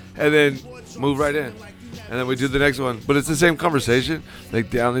 peace, and then move right in, and then we do the next one. But it's the same conversation. Like,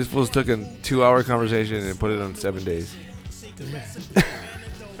 damn, these fools took a 2-hour conversation and put it on 7 days.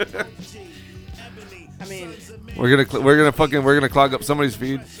 I mean, We're gonna clog up somebody's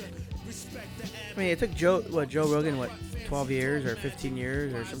feed. it took Joe Rogan 12 years or 15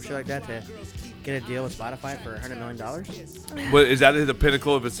 years or some shit like that to get a deal with Spotify for $100 million. But is that the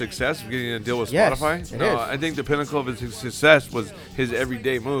pinnacle of his success? Getting a deal with Yes, Spotify? it No, is. I think the pinnacle of his success was his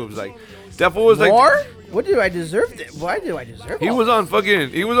everyday moves. Like, that fool was like. More? What do I deserve? Why do I deserve? He all was on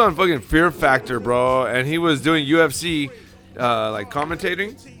fucking Fear Factor, bro, and he was doing UFC like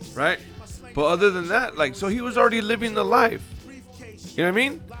commentating, right? But other than that, like, so he was already living the life. You know what I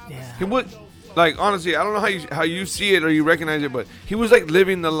mean? Yeah. He would, like, honestly, I don't know how you see it or you recognize it, but he was like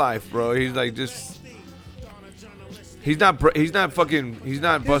living the life, bro. He's like just. He's not busting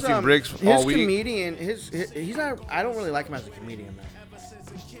bricks all his week. comedian, he's not. I don't really like him as a comedian. Though.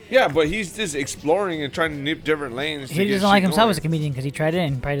 Yeah, but he's just exploring and trying to nip different lanes. to He get doesn't like shit himself going. as a comedian because he tried it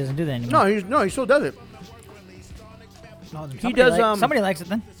and probably doesn't do that anymore. No, he still does it. No, then he somebody does, somebody likes it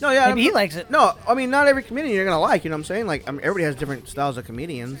then. No, yeah, Maybe he likes it. No, I mean not every comedian you're gonna like. You know what I'm saying? Like, I mean, everybody has different styles of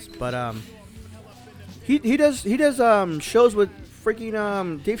comedians, but he does shows with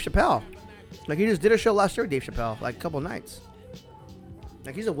freaking Dave Chappelle. Like, he just did a show last year with Dave Chappelle, like a couple nights.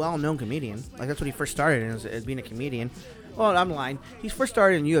 Like, he's a well-known comedian. Like, that's what he first started in, as being a comedian. Well, I'm lying. He first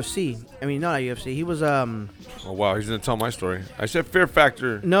started in UFC. I mean, not UFC. He was Oh wow, he's gonna tell my story. I said Fear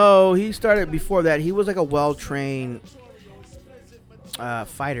Factor. No, he started before that. He was like a well-trained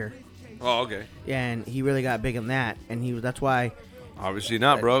fighter, Oh, okay. and he really got big in that. And that's why. Obviously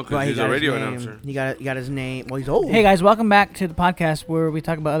not, bro, why because he he's got a his radio name. announcer. He got his name. Well, he's old. Hey guys, welcome back to the podcast where we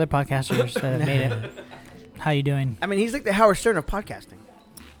talk about other podcasters that have made it. How you doing? I mean, he's like the Howard Stern of podcasting.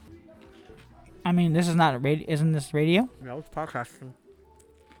 I mean, this is not radio. Isn't this radio? No, it's podcasting.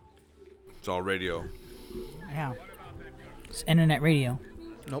 It's all radio. Yeah. It's internet radio.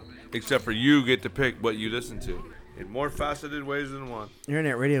 Nope. Except for you get to pick what you listen to in more faceted ways than one.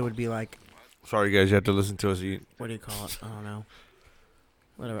 Internet Radio would be like, Sorry, guys, you have to listen to us eat. what do you call it? I don't know.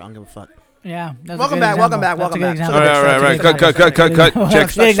 Whatever. I don't give a fuck. Yeah. That's a Welcome good back, welcome example. back, That's a welcome good back. example. All right, That's a all right, good cut, cut, example. cut, cut, cut. Good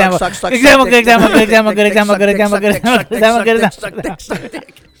Suck, example. suck, suck, Good example. Good example. Good example. Good example. Good example. Good example. Good example. Good example. Good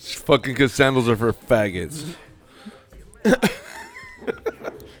example. It's fucking because sandals are for faggots.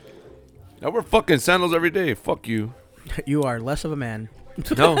 I wear fucking sandals every day. Fuck you. You are less of a man.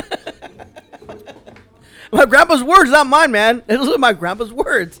 No. My grandpa's words, not mine, man. Those are my grandpa's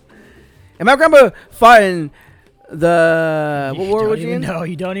words. And my grandpa fought in the what war was he in? No,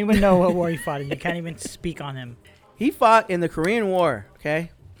 you don't even know what war he fought in. You can't even speak on him. He fought in the Korean War.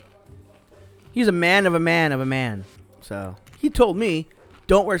 Okay. He's a man of a man of a man. So he told me,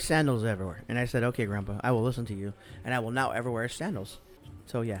 "Don't wear sandals everywhere." And I said, "Okay, Grandpa, I will listen to you, and I will now ever wear sandals."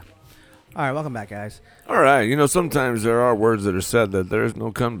 So yeah. All right, welcome back, guys. All right. You know, sometimes there are words that are said that there is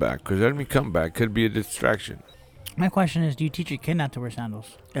no comeback because any comeback could be a distraction. My question is, do you teach your kid not to wear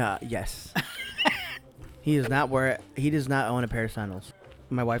sandals? Yes. He does not wear. He does not own a pair of sandals.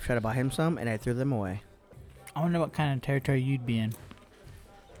 My wife tried to buy him some, and I threw them away. I wonder what kind of territory you'd be in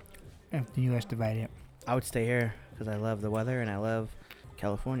if the U.S. divided. I would stay here because I love the weather and I love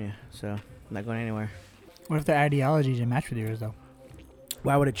California. So I'm not going anywhere. What if their ideologies didn't match with yours, though?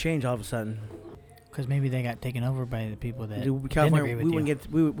 Why would it change all of a sudden? Because maybe they got taken over by the people that Dude, didn't California, agree with we you. wouldn't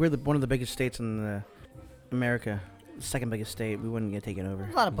get. We're one of the biggest states in America, the second biggest state. We wouldn't get taken over.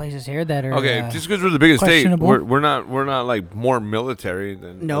 There's a lot of places here that are Okay, just because we're the biggest state, questionable. we're not like more military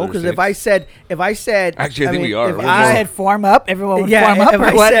than No, other because states. if I said, Actually, I think we are. If We're If more- I said form up, everyone would Yeah, form up. if Or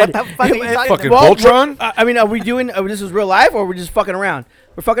I what? said- What the fuck are you talking fucking about? Voltron? I mean, are we doing? This is real life, or we're just fucking around?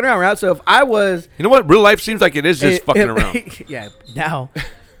 We're fucking around, right? So if I was, You know what? Real life seems like it is just fucking around. yeah. Now,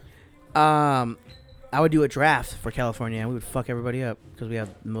 I would do a draft for California, and we would fuck everybody up because we have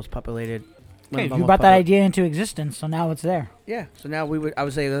the most populated. Okay, one of the you most brought that popul- idea into existence, so now it's there. Yeah. So now I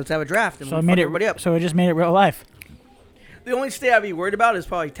would say let's have a draft, and So we'd it fuck made everybody up. So it just made it real life. The only state I'd be worried about is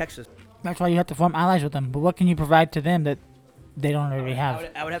probably Texas. That's why you have to form allies with them. But what can you provide to them that they don't already have?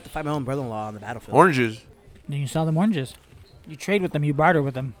 I would have to fight my own brother-in-law on the battlefield. Oranges. Then you sell them oranges. You trade with them. You barter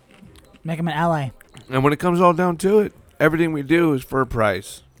with them. Make them an ally. And when it comes all down to it, everything we do is for a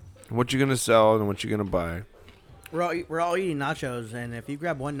price. And what you're gonna sell and what you're gonna buy. We're all eating nachos, and if you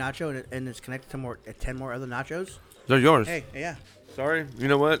grab one nacho and it's connected to 10 more other nachos, They're yours. hey, yeah, Sorry. You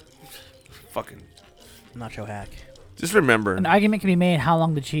know what? Fucking. nacho hack. Just remember, An argument can be made how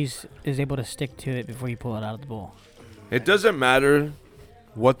long the cheese is able to stick to it before you pull it out of the bowl. it doesn't matter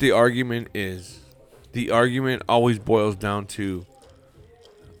what the argument is. The argument always boils down to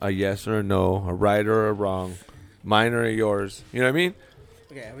a yes or a no, a right or a wrong, mine or yours. You know what I mean?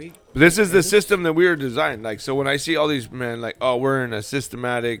 Okay, This is the system that we were designed. Like, so when I see all these men, like, oh, we're in a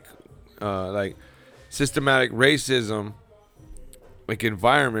systematic racism, like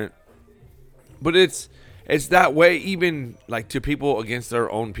environment, but it's that way even like to people against their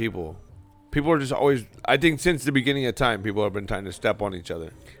own people. People are just always. I think since the beginning of time, people have been trying to step on each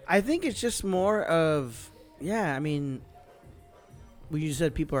other. I think it's just more of, yeah, I mean, well, you just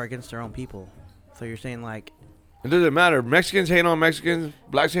said people are against their own people. So you're saying, like, It doesn't matter. Mexicans hate on Mexicans.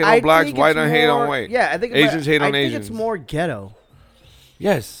 Blacks hate I on blacks. think White it's on hate on more- white. Yeah, I think Asians hate on I think Asians. it's more ghetto.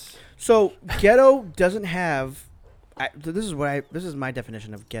 Yes. So ghetto doesn't have. This is my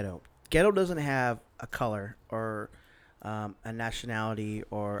definition of ghetto. Ghetto doesn't have a color or a nationality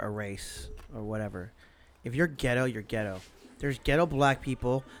or a race or whatever. If you're ghetto, you're ghetto. There's ghetto black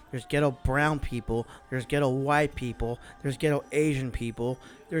people. There's ghetto brown people. There's ghetto white people. There's ghetto Asian people.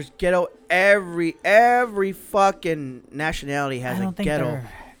 There's ghetto every fucking nationality has a ghetto.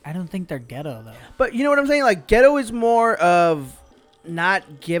 I don't think they're ghetto though. But you know what I'm saying? Like ghetto is more of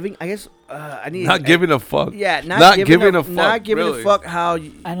not giving. I guess I need Not giving a fuck. Yeah, Not giving a fuck, Not giving really. a fuck how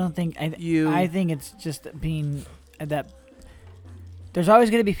you, I don't think You- I think it's just being that. There's always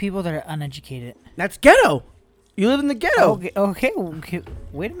going to be people that are uneducated. that's ghetto. You live in the ghetto. Okay.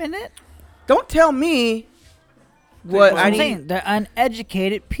 Wait a minute. Don't tell me what I I'm need. saying they're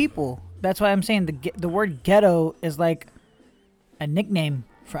uneducated people. That's why I'm saying the word ghetto is like a nickname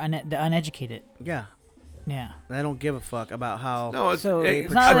for the uneducated. Yeah, Yeah. I don't give a fuck about how. No, it's, So it-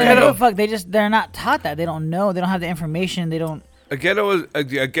 it's not a that they don't ghetto. give a fuck. They're not taught that. They don't know. They don't have the information. They don't. A ghetto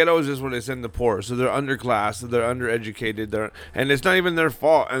is just when they send the poor, so they're underclass, so they're undereducated, and it's not even their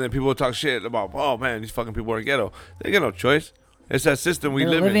fault. And then people talk shit about, oh man, these fucking people are in ghetto. They got no choice. It's that system we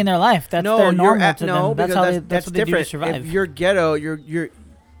They're live living in. their life. That's no, their you're normal at to no them. That's because how that's, they, that's what they do to different. survive. If you're ghetto, you're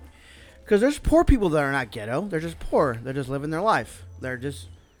because there's poor people that are not ghetto. They're just poor. They're just living their life. They're just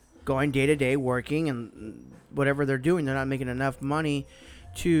going day to day, working and whatever they're doing. They're not making enough money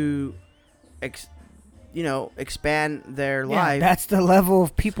to expand their Yeah, life. that's the level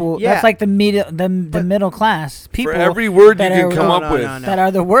of people. Yeah. That's like the middle class people. For every word you that can are- come No, up no, with, no, no. that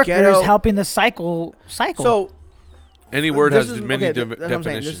are the workers Ghetto- helping the cycle. So any word this has is- many okay, de- that's what I'm saying.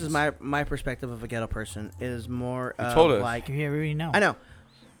 definitions. This is my perspective of a ghetto person is more You of told us. like You already know. I know,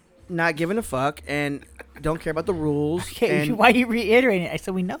 not giving a fuck and don't care about the rules Okay, and why are you reiterating it? I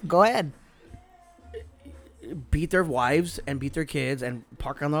said we know. Go ahead. beat their wives and beat their kids and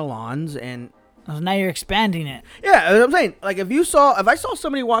park on their lawns and So now you're expanding it. yeah, that's what I'm saying. Like if I saw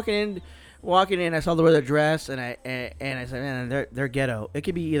somebody walking in, I saw the way they're dressed and I said, man, they're ghetto. It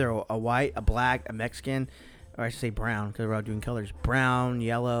could be either a white, a black, a Mexican, or I should say brown because we're all doing colors. Brown,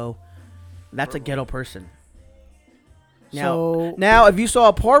 yellow. That's a ghetto person. Now, if you saw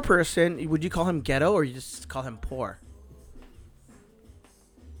a poor person, would you call him ghetto or you just call him poor?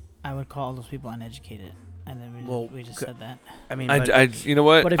 I would call those people uneducated, and then we just said that. I mean, you know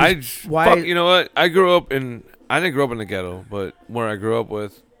what? but if I it's- j- why- fuck, you know what? I didn't grow up in the ghetto, but where I grew up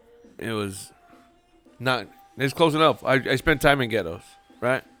with, it was not. It's close enough. I spent time in ghettos,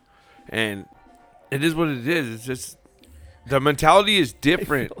 right? And it is what it is. It's just the mentality is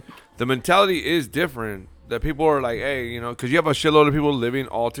different. The mentality is different. That people are like, hey, because you have a shitload of people living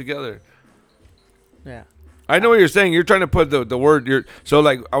all together. yeah. I know what you're saying. You're trying to put the word. So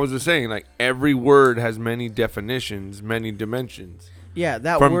like I was just saying, like every word has many definitions, many dimensions. Yeah,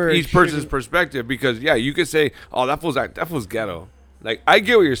 that From word each person's shouldn't- perspective, because you could say, "Oh, that fool's ghetto." Like I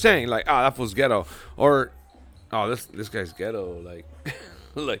get what you're saying, like, "Oh, that fool's ghetto," or, "Oh, this guy's ghetto." Like,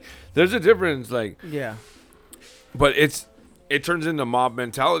 like there's a difference, like, Yeah. but it turns into mob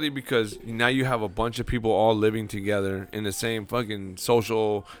mentality because now you have a bunch of people all living together in the same fucking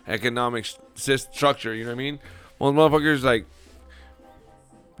social economic structure. You know what I mean? Well, motherfuckers like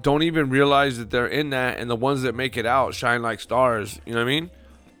don't even realize that they're in that, and the ones that make it out shine like stars. You know what I mean?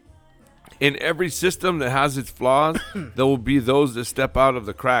 In every system that has its flaws, there will be those that step out of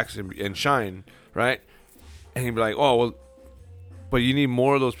the cracks and shine, right? And you'd be like, oh, well, but you need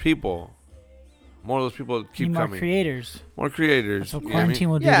more of those people. More of those people keep Need more coming. creators. More creators. So you know what I mean? quarantine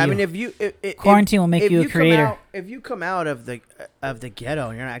will do. Yeah, to I you. mean, if you Quarantine will make if you a come creator. out- if you come out of the ghetto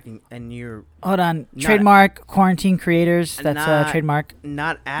and you're not acting and you're Hold on. Not- Trademark quarantine creators. That's Not trademark.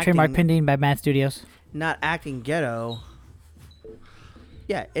 not acting Trademark pending by Mad Studios. not acting ghetto.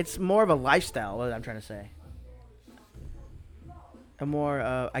 Yeah, it's more of a lifestyle. What I'm trying to say. A more,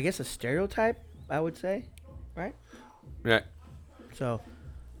 I guess, a stereotype. I would say, right? Yeah. So.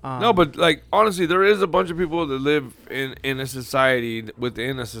 No, but like honestly, there is a bunch of people that live in a society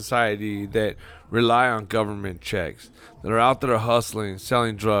within a society that rely on government checks. That are out there hustling,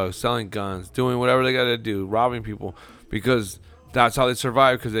 selling drugs, selling guns, doing whatever they got to do, robbing people because that's how they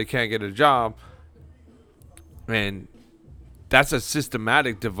survive because they can't get a job. And that's a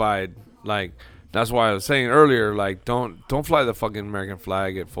systematic divide. Like that's why I was saying earlier, like don't fly the fucking American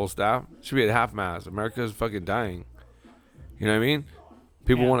flag at full staff. It should be at half mast. America's fucking dying. You know what I mean?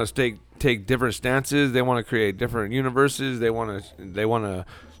 People want to take different stances. They want to create different universes. They want to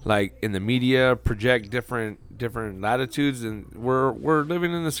like in the media project different latitudes, and we're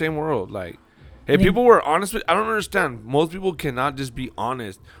living in the same world. Like, if people were honest with, I don't understand. Most people cannot just be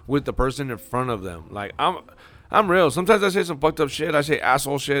honest with the person in front of them. Like I'm real. Sometimes I say some fucked up shit. I say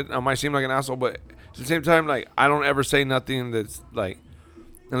asshole shit. I might seem like an asshole, but at the same time, like I don't ever say nothing that's like.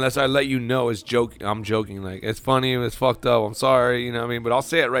 Unless I let you know it's I'm joking. Like, it's funny, it's fucked up, I'm sorry, you know what I mean? But I'll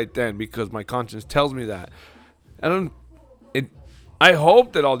say it right then because my conscience tells me that. I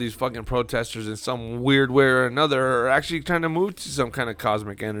hope that all these fucking protesters in some weird way or another are actually trying to move to some kind of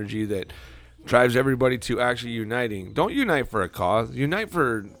cosmic energy that drives everybody to actually uniting. Don't unite for a cause. Unite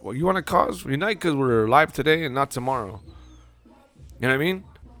for, well, you want a cause? Unite because we're alive today and not tomorrow. You know what I mean?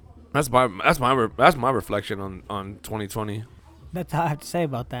 That's my reflection on 2020. That's all I have to say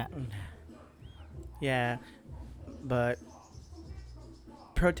about that. Yeah, but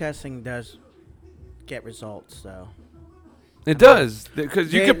protesting does get results, though. It does,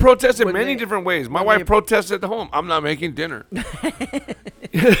 because you They- can protest in when many they- different ways. My when wife they- protests at home. I'm not making dinner.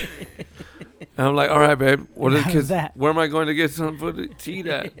 And I'm like, all right, babe. What is, How's 'cause that? where am I going to get some food to eat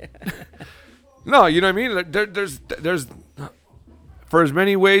at? No, you know what I mean? Like, there's for as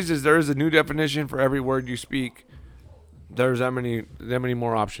many ways as there is a new definition for every word you speak, there's that many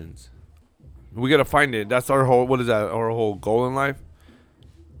more options. We got to find it. That's our whole, what is that, our whole goal in life?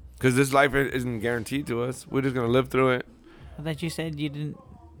 Because this life isn't guaranteed to us. We're just going to live through it. I thought you said you didn't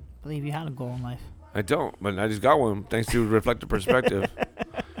believe you had a goal in life. I don't, but I just got one thanks to Reflective Perspective.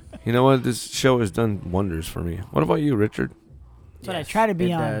 You know what? This show has done wonders for me. What about you, Richard? That's what I try to be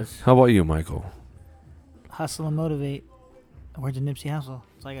it on. does. How about you, Michael? Hustle and motivate. Words of Nipsey Hussle.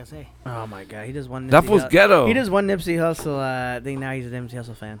 That's all I gotta say. Oh my god, he does one. That Nipsey fool's Hus- ghetto. He does one Nipsey Hussle thing. Now he's a Nipsey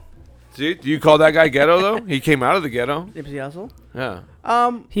Hussle fan. See, do you call that guy ghetto though? He came out of the ghetto. Nipsey Hussle.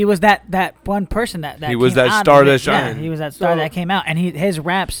 Yeah. He was that one person that He was came that out star of it. that shined. Yeah, he was that star So- that came out, and his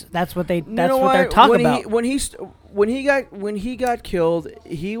raps. That's what You know what they're talking about. When he got killed,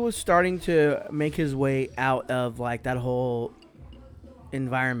 he was starting to make his way out of like that whole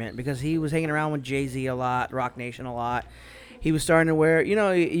environment because he was hanging around with Jay-Z a lot, Rock Nation a lot. He was starting to wear,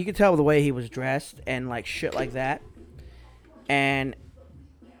 you could tell the way he was dressed and like shit like that. And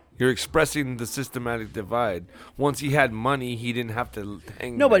You're expressing the systematic divide. Once he had money, he didn't have to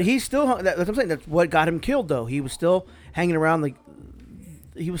hang. no, but there. he's still. That's what I'm saying. That's what got him killed, though. He was still hanging around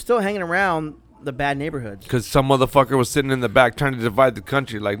the bad neighborhoods. Because some motherfucker was sitting in the back trying to divide the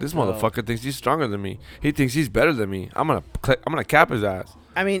country. Like, this Oh. motherfucker thinks he's stronger than me. He thinks he's better than me. I'm gonna cap his ass.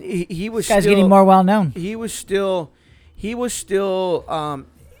 I mean, he was This guy's still, getting more well known. He was still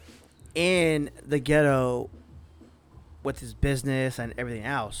in the ghetto with his business and everything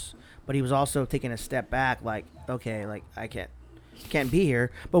else, but he was also taking a step back. Like, okay, like I can't be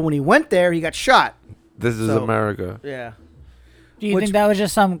here. But when he went there, he got shot. This is So- America. Yeah. Do you Which- think that was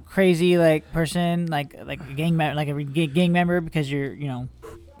just some crazy like person, like a gang gang member because you're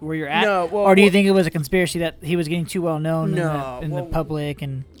where you're at, No, well, or do you well- think it was a conspiracy that he was getting too well known No, in the public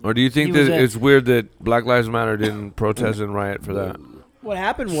and Or do you think He was that a- it's weird that Black Lives Matter didn't protest and riot for that? What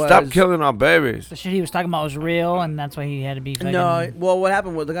happened was Stop killing our babies. the shit he was talking about was real, and that's why he had to be fucking. No, well, what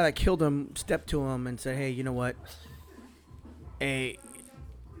happened was the guy that killed him stepped to him and said, "Hey, you know what?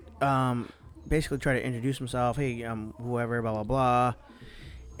 Basically tried to introduce himself. Hey, whoever, blah blah blah."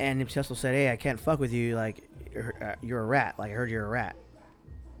 And Nipsey Hussle said, "Hey, I can't fuck with you. Like, you're a rat. Like, I heard you're a rat."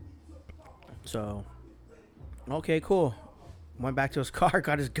 So, okay, cool. Went back to his car,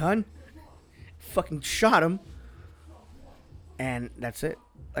 got his gun, fucking shot him, and that's it.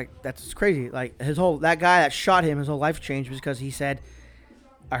 Like, that's crazy. Like, that guy that shot him, his whole life changed because he said,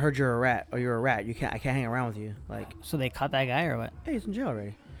 "I heard you're a rat, or you're a rat. I can't hang around with you." Like, So they caught that guy or what? hey, he's in jail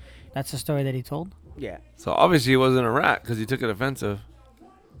already. That's the story that he told. Yeah. So obviously he wasn't a rat because he took it offensive.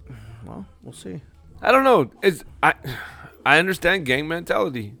 Well, we'll see. I don't know. I understand gang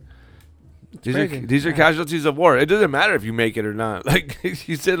mentality. crazy. These are casualties of war. It doesn't matter if you make it or not. Like,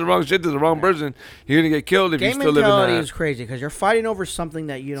 you say the wrong shit to the wrong person, you're gonna get killed if you Gang still live in mentality that. is crazy because you're fighting over something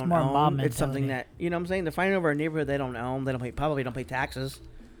that you don't more mob own. It's something that mentality. what I'm saying. They're fighting over a neighborhood they don't own. They probably don't pay taxes.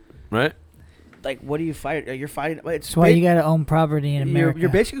 Right? Like, what do you fight? You're fighting. It's That's why you gotta own property in America. You're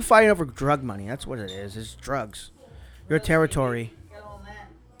basically fighting over drug money. That's what it is. It's drugs. Your territory.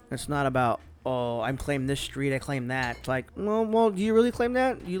 It's not about, oh, I claim this street, I claim that. It's like, well, do you really claim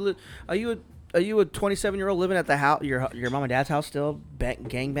that? Are you a 27-year-old living at the house, your mom and dad's house still,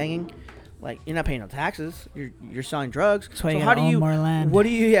 gang banging? Like, you're not paying no taxes. You're selling drugs. That's why So you how gotta do own you? more land. What are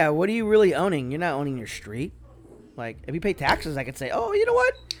you really owning? You're not owning your street. Like, if you pay taxes, I could say, oh, you know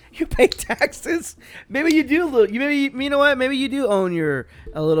what? You pay taxes. Maybe you do. You know what? Maybe you do own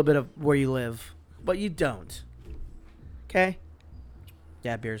a little bit of where you live, but you don't. Okay.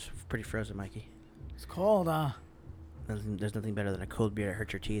 Yeah, beer's pretty frozen, Mikey. It's cold, There's nothing better than a cold beer that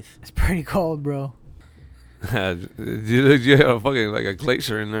hurts your teeth. It's pretty cold, bro. you have a fucking like a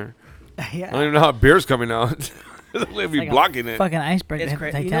glacier in there. I don't Yeah. even know how beer's coming out. They'll be Like a blocking it. Fucking iceberg. It's the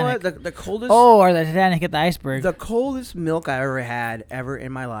crazy. Titanic. You know what? The coldest. Oh, or the Titanic hit the iceberg. The coldest milk I ever had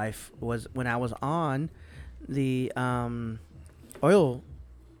in my life was when I was on the oil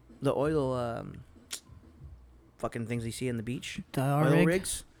fucking things you see in the beach. The Oil rig?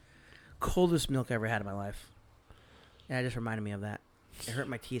 rigs. Coldest milk I ever had in my life. Yeah, it just reminded me of that. It hurt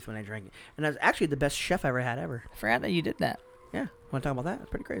my teeth when I drank it. And that's actually the best chef I ever had ever. I forgot that you did that. Yeah. Want to talk about that? It's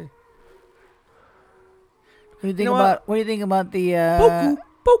pretty crazy. What do you think know about? What do you think about the?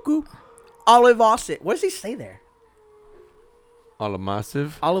 Boku. Olive Osset. What does he say there? All the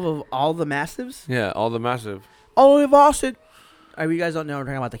massive. Olive of all the massives? Yeah, all the massive. Olive Osset. You guys don't know I'm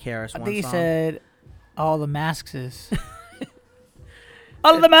talking about the KRS-One I think he song. said, "All the masks is."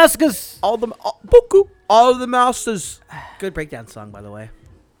 All the masks. Boku. All the masters. Good breakdown song, by the way.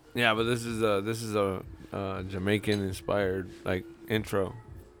 Yeah, but this is a Jamaican inspired like intro.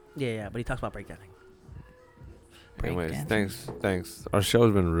 Yeah, but he talks about breakdowning. Anyways, Breakdancing. thanks. Our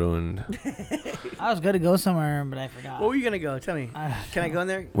show's been ruined. I was gonna go somewhere, but I forgot. Where were you gonna go? Tell me. I Can I go in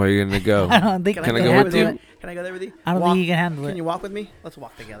there? Where are you gonna go? I don't think Can I can go handle with you? it. Can I go there with you? I don't Walk- think you can handle Can it. you walk with me? Let's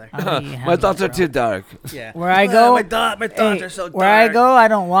walk together. I don't think you can My handle thoughts it, are bro. too dark. Yeah. Where I go, my thoughts Hey, are so dark. where I go, I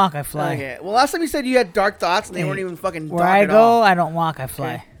don't walk. I fly. Okay. Well, last time you said you had dark thoughts and they Hey, weren't even fucking Where dark I at go, all. I don't walk. I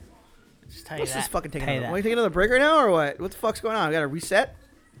fly. Okay. Just tell you Let's that. just fucking take Tell you another. that. Want to take another break right now or what? What the fuck's going on? We got to reset?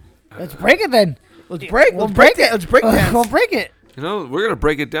 Let's break it then. Let's break. We'll Let's break break it. Let's break dance. We'll break it. You know, we're gonna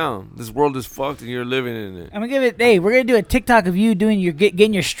break it down. This world is fucked, and you're living in it. I'm gonna give it. Hey, we're gonna do a TikTok of you doing your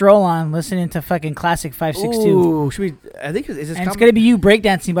getting your stroll on, listening to fucking classic 562. Ooh, should we? I think is this And coming? it's gonna be you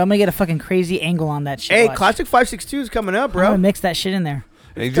breakdancing, but I'm gonna get a fucking crazy angle on that shit. Hey, Watch. classic 562 is coming up, I'm gonna bro. mix that shit in there.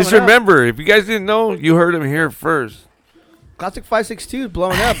 And It's just coming up. remember, if you guys didn't know, you heard him here first. Classic 562 is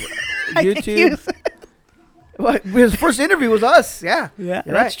blowing up. YouTube. What? His first interview was us. Yeah. Yeah,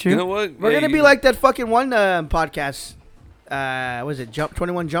 You're that's right. true. You know what? We're Yeah, gonna be like that fucking one podcast. Was it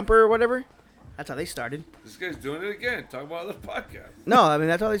 21 Jumper or whatever? That's how they started. This guy's doing it again. Talk about the podcast. No, I mean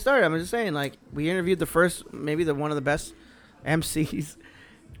that's how they started. I'm just saying, like we interviewed the first, maybe the one of the best MCs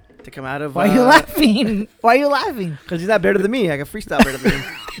to come out of. Why are you laughing? Why are you laughing? Because he's not better than me. I can freestyle better than him.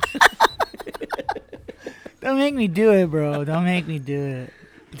 Don't make me do it, bro. Don't make me do it.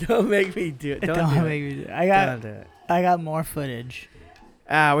 Don't make me do it. Don't, Don't, do make it. me do it. Don't do it. I got more footage.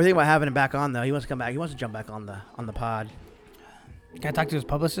 We're thinking about having him back on though. He wants to come back. He wants to jump back on the pod. Can I talk to his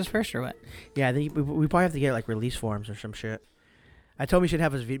publicist first or what? Yeah, I think we probably have to get like release forms or some shit. I told him he should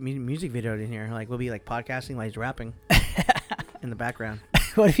have his music video in here. Like we'll be like podcasting while he's rapping in the background.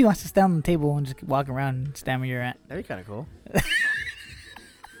 What if he wants to stand on the table and just walk around and stand where you're at? That'd be kind of cool.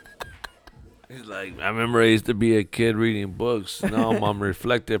 He's like, I remember I used to be a kid reading books. Now I'm on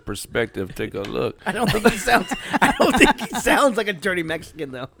reflective perspective. Take a look. I don't think he sounds. I don't think he sounds like a dirty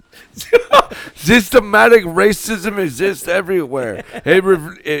Mexican though. Systematic racism exists everywhere.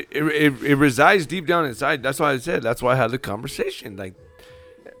 It resides deep down inside. That's why I said. That's why I had the conversation. Like,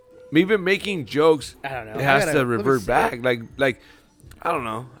 even making jokes, I don't know. it has to revert back. Like, I don't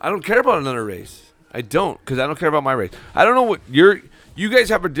know. I don't care about another race. I don't, because I don't care about my race. I don't know what you guys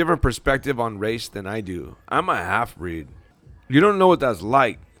have a different perspective on race than I do. I'm a half breed. You don't know what that's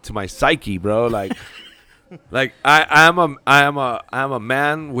like to my psyche, bro. Like, like I am a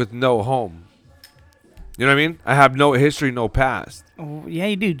man with no home. You know what I mean? I have no history, no past. Oh, yeah,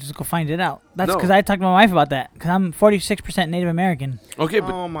 you do. Just go find it out. That's No. because I talked to my wife about that. Because I'm 46% Native American. Okay,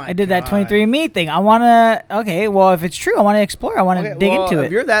 but Oh my! I did that God. 23andMe thing. I want to. Okay, well, if it's true, I want to explore. I want to Okay, dig well, into if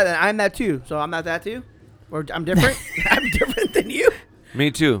it. you're that, then I'm that too. So I'm not that too. Or I'm different. I'm different than you. me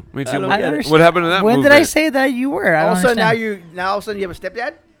too. Me too. don't What, get it. understand. what happened to that When movement? did I say that you were? I All of don't a sudden understand. now all of a sudden you have a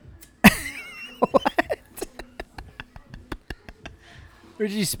stepdad.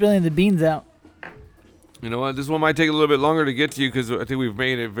 Where's you spilling the beans out? You know what? This one might take a little bit longer to get to you because I think we've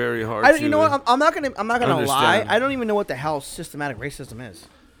made it very hard. You know what? I'm not gonna lie. understand. I don't even know what the hell systematic racism is.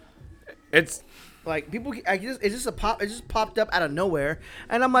 It's Like people, it just popped up out of nowhere,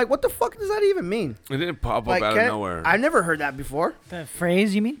 and I'm like, what the fuck does that even mean? it didn't pop up Like, out of nowhere. I never heard that before. The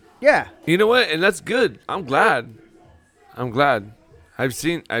phrase, you mean? Yeah. You know what? And that's good. I'm glad. I've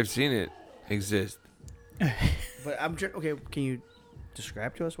seen it exist. But okay. Can you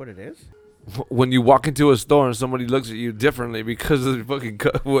describe to us what it is? When you walk into a store and somebody looks at you differently because of fucking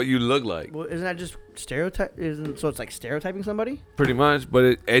what you look like, Well, isn't that just stereotype? So it's like stereotyping somebody? pretty much.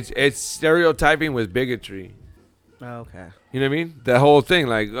 But it's stereotyping with bigotry. Oh, okay. You know what I mean? That whole thing,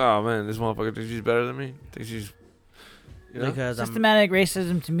 like, oh man, this motherfucker thinks she's better than me. Thinks she's, you know? Because Systematic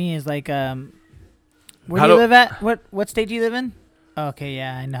racism to me is like, where How do you do- live at? What state do you live in? Okay,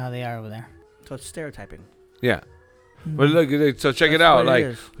 yeah, I know how they are over there. so it's stereotyping. Yeah. But look, so check it That's out. what it Like,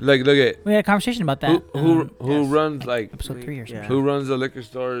 is. look at We had a conversation about that. who yes. runs like episode 3 or something. Yeah. who runs the liquor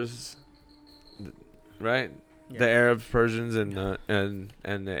stores, right? Yeah. The Arabs, Persians, and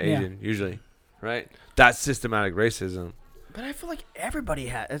the Asian usually, right? That's systematic racism. But I feel like everybody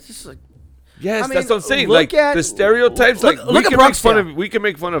has. It's just like Yes, I mean, that's what I'm saying. look Like at- the stereotypes. look- Like look we at can make Bronx fun Tale. of. We can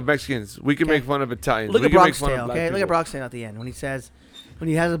make fun of Mexicans. We can Okay. make fun of Italians. look we at can make Bronx fun of Tale. black Okay, look at people. Bronx Tale at the end when he says when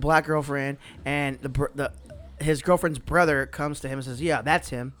he has a black girlfriend and his girlfriend's brother comes to him and says, "Yeah, that's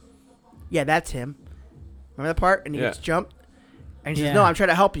him. Yeah, that's him." Remember that part? And he Yeah. gets jumped. And he Yeah. says, "No, I'm trying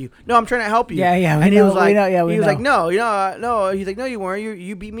to help you. No, I'm trying to help you." Yeah, yeah, we And he know, was like, we know, yeah, we he was know. like, "No, no." He's like, "No, you weren't.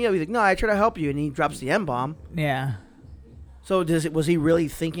 You beat me up." He's like, "No, I tried to help you." And he drops the M bomb. Yeah. So was he really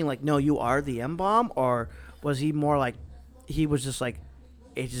thinking like, "No, you are the M bomb," or was he more like he was just like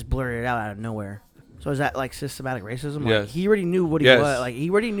it just blurted it out of nowhere? So is that like systematic racism? Like, Yes. he already knew what he Yes. was. Like he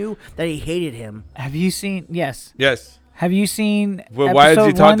already knew that he hated him. Have you seen? Yes. Yes. Have you seen Well, why is he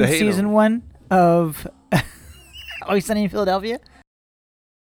episode taught 1, to hate season him? 1 of Always Sunny in Philadelphia?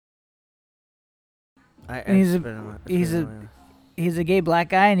 He's a gay black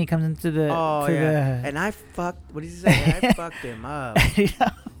guy, and he comes into the. Oh to yeah. And I fucked. What did he say? I fucked him up. The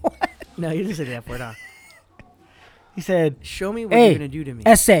No, he didn't say that for it. Huh? he said, Show me what Hey, you're gonna do to me.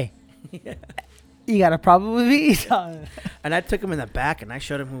 "Essay. You got a problem with me?" And I took him in the back and I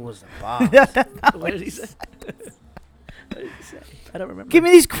showed him who was the boss. What did he say? What did he say? I don't remember. Give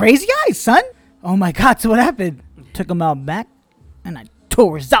me these crazy eyes, son. Oh my God! So what happened? Took him out back, and I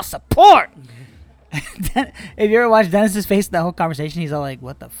tore his out support. If you ever watched Dennis's face in that whole conversation, he's all like,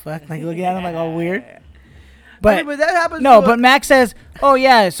 "What the fuck?" Like looking at him like all weird. But, I mean, but that happens. no, to but Max says, "Oh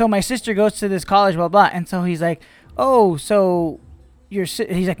yeah, so my sister goes to this college, blah blah," and so he's like, "Oh, so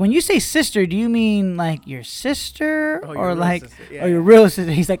he's like, when you say sister, do you mean like your sister Oh, your or real like sister. Yeah, or your real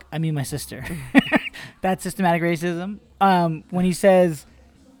sister?" He's like, "I mean my sister." That's systematic racism. When he says,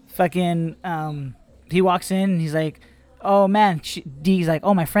 "Fucking," he walks in and he's like, "Oh man," D's like,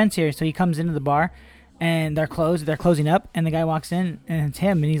 "Oh, my friend's here," so he comes into the bar. And they're closing up, and the guy walks in, and it's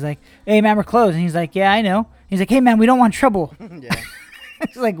him, and he's like, "Hey man, we're closed," and he's like, "Yeah, I know." He's like, "Hey man, we don't want trouble." yeah.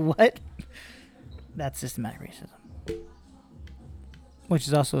 It's like, what? That's systematic racism, which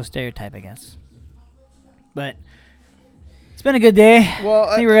is also a stereotype, I guess. But it's been a good day. Well,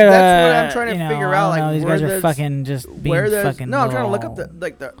 I think we're gonna, that's what I'm trying to you know, figure I out. don't Like know, these where guys are there's- fucking just being where there's fucking. no. I'm trying to look low. up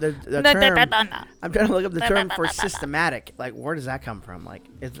the term. I'm trying to look up the term for systematic. Like, where does that come from? Like,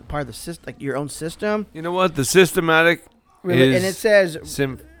 is it part of the system, like your own system? You know what? The systematic Really, is and it says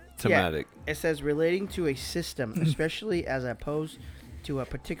symptomatic. it says relating to a system, especially as opposed to a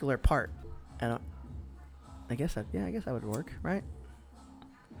particular part. And I guess that would work, right?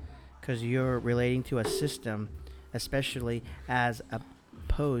 Because you're relating to a system, especially as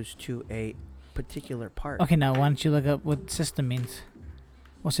opposed to a particular part. Okay, now why don't you look up what system means?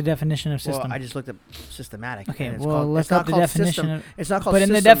 What's the definition of system? Well, I just looked up systematic. Okay, and it's well, called, look it's not up the called definition system. of- It's not called. but in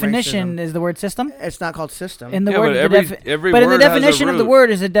the system definition, racism. is the word system? It's not called system. In the Yeah, word, but the every but in the word has a definition of the root. word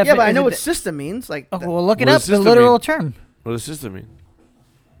is a definition. Yeah, but I know what system means. Like, Okay, well, look it What up. does The system literal mean? term. What does system mean?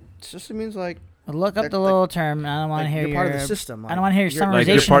 system means like Look up That- the like- little term. I don't want to like hear you're your. part of the system. I don't want to hear your you're- summarization. Like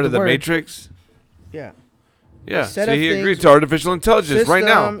you're part of the word. matrix? Yeah. Yeah. set See, of he agreed things- to artificial intelligence right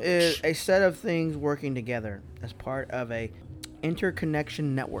now. System is a set of things working together as part of a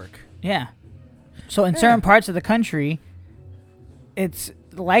interconnection network. Yeah. So in Yeah. certain parts of the country, it's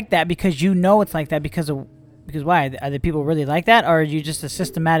like that because you know it's like that because why? Are the people really like that, or are you just a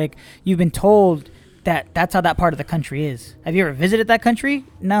systematic? You've been told that that's how that part of the country is. Have you ever visited that country?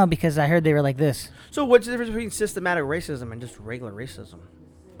 No, because I heard they were like this. So what's the difference between systematic racism and just regular racism,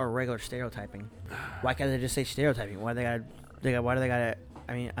 or regular stereotyping? Why can't they just say stereotyping? Why why do they gotta?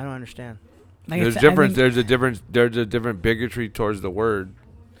 I mean, I don't understand. Like There's it's- I difference. think- There's a different bigotry towards the word.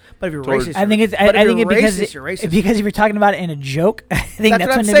 But if you're Towards- racist, I think it's. but I if think you're it because racist, you're racist. because if you're talking about it in a joke, I think that's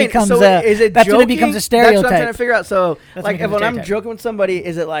what I'm when it saying. becomes So a. is it That's when it joking? becomes a That's what I'm trying to stereotype. figure out. So, That's like, when it becomes when a I'm stereotype. joking with somebody,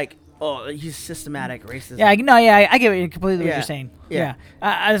 is it like, oh, he's systematic racism? Yeah, I get what you're completely what Yeah. you're saying. Yeah. Yeah,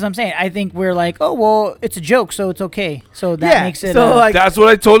 that's what I'm saying. I think we're like, oh well, it's a joke, so it's okay. So that Yeah, makes it. so, like- That's what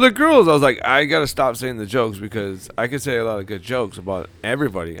I told the girls. I was like, I gotta stop saying the jokes because I could say a lot of good jokes about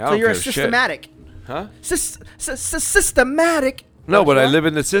everybody. I So don't you're a care shit. systematic. Huh? Systematic. No, but I That's what? live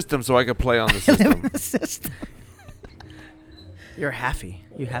in the system, so I can play on the system. You're halfy.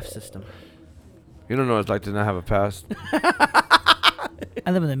 You have system. You don't know what it's like to not have a past.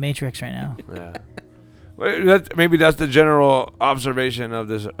 I live in the Matrix right now. Yeah. Well, maybe that's the general observation of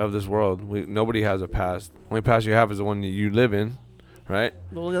this world. Nobody has a past. Only past you have is the one that you live in, right?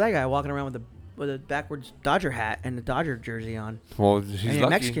 Well, look at that guy walking around with a backwards Dodger hat and a Dodger jersey on. Well, he's and a lucky.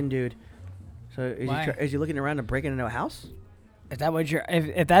 Mexican dude. So Why? is he looking around to break into a house? Is that what you're?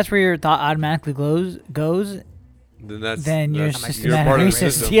 If that's where your thought automatically goes, then you're that's- systematic part of the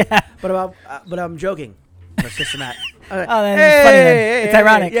racist. system. Yeah. But I'm joking. I'm a systematic. Oh, then it's funny then. It's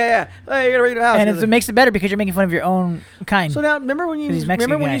ironic. Yeah. Hey, you gotta break into a house. And it makes it better because you're making fun of your own kind. So now, remember when 'Cause he's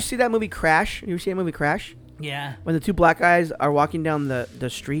Mexican guy. you see that movie Crash? You see that movie Crash? yeah. When the two black guys are walking down the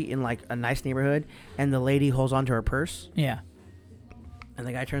street in like a nice neighborhood, and the lady holds onto her purse, Yeah. and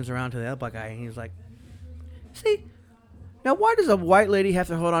the guy turns around to the other black guy, and he's like, "See, now why does a white lady have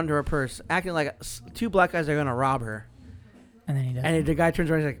to hold onto her purse, acting like two black guys are gonna rob her?" And then he does. And the guy turns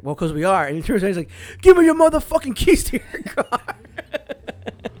around, he's like, "Well, because we are." And he turns around, he's like, "Give me your motherfucking keys to your car."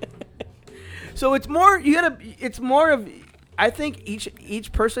 So it's more it's more of, I think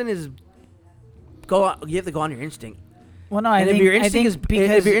each person is you have to go on your instinct. Well, no, I And think if your I instinct think is because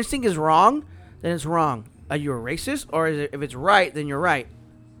if your instinct is wrong, then it's wrong. Are you a racist, or is it, if it's right, then you're right?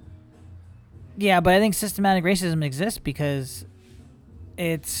 yeah, but I think systematic racism exists because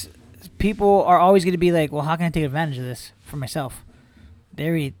it's people are always going to be like, well, how can I take advantage of this for myself?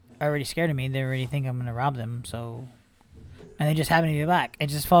 They're already scared of me. They already think I'm going to rob them. So, and they just happen to be black. It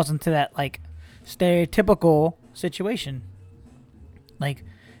just falls into that like stereotypical situation. Like,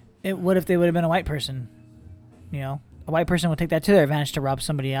 what if they would have been a white person? You know, a white person would take that to their advantage to rob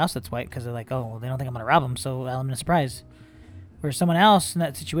somebody else that's white because they're like, oh, well, they don't think I'm going to rob them, so element of surprise. Where someone else in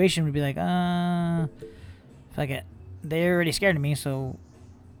that situation would be like, fuck it. They're already scared of me, so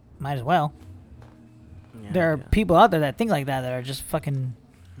might as well. Yeah, there are yeah. people out there that think like that are just fucking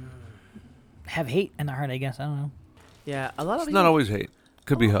have hate in their heart. I guess I don't know. Yeah, a lot of It's people, not always hate.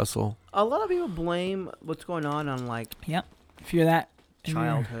 Could be hustle. a lot of people blame what's going on like Yep. If you're that in your-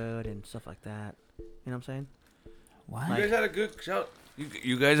 childhood and stuff like that. You know what I'm saying? What? You guys had a good child.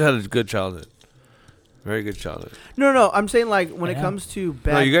 You guys had a good childhood. Very good childhood. No, I'm saying like when it Yeah. comes to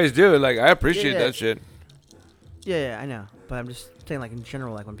bad. No, you guys do. Like I appreciate Yeah. that shit. Yeah, I know, but I'm just saying like in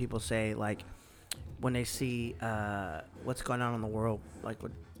general, like when people say like when they see what's going on in the world, like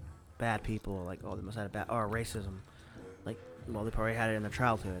with bad people, like oh they must have had a bad or racism, like well they probably had it in their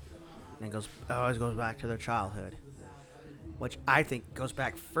childhood, and it always goes back to their childhood, which I think goes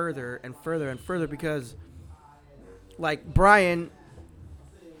back further and further and further because like Brian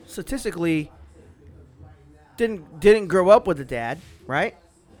statistically didn't grow up with a dad, right?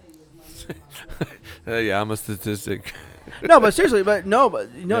 Yeah, I'm a statistic. No, but seriously, but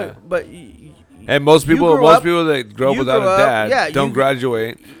Yeah. but And most You people, grew up- that grow up you without grew a up- dad yeah, don't you-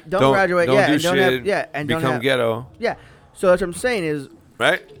 graduate. don't graduate, Don't yeah, do and don't shit. have, yeah, and don't become have, ghetto, yeah. So that's what I'm saying is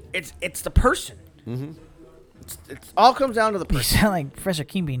right? it's the person. Mm-hmm. It's all comes down to the You person. sound like Professor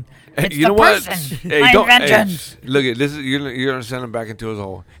Kingbean. It's You the know what? person. Hey, My don't. Hey, inventions. look at this. You're gonna send him back into his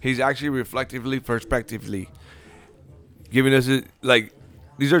hole. He's actually reflectively, perspectively giving us like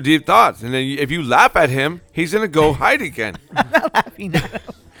these are deep thoughts. And then if you laugh at him, he's gonna go hide again.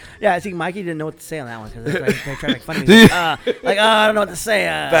 Yeah, I think Mikey didn't know what to say on that one because they're trying to make fun of me. Like, I don't know what to say.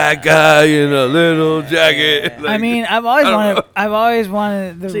 Bad guy in a little jacket. Yeah. Like, I mean, I've always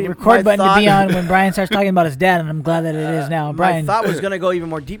wanted the See, record my button to be thought- on when Brian starts talking about his dad, and I'm glad that it is now. Brian, My thought was gonna go even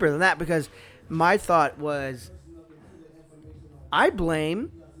more deeper than that because my thought was I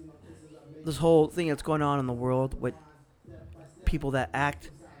blame this whole thing that's going on in the world with people that act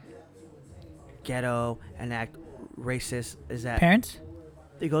ghetto and act racist is that parents.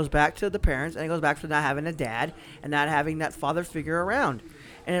 it goes back to the parents and it goes back to not having a dad and not having that father figure around.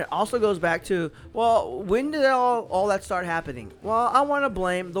 And it also goes back to, well, when did all that start happening? Well, I want to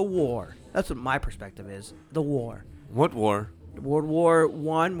blame the war. That's what my perspective is. The war. what war? World War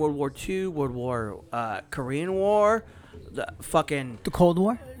One, World War Two, World War Korean War, the The Cold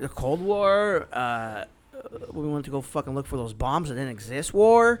War. Cold War. We wanted to go fucking look for those bombs that didn't exist.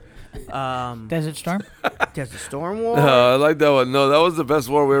 War. Desert Storm. Desert Storm War. I like that one. No, that was the best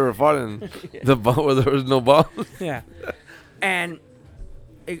war we ever fought in. The bomb where there was no bombs. Yeah. And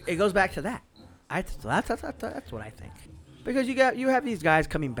it goes back to that. That's what I think. Because you have these guys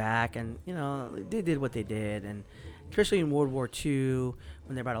coming back, and you know they did what they did, and especially in World War II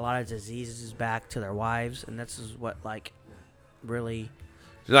when they brought a lot of diseases back to their wives, and this is what like really.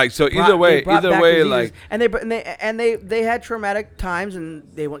 Like so, brought- either way, they brought back like diseases. and they had traumatic times, and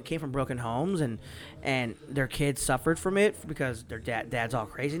they came from broken homes, and their kids suffered from it because their dad's all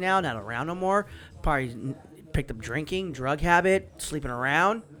crazy now, not around no more. Probably picked up drinking, drug habit, sleeping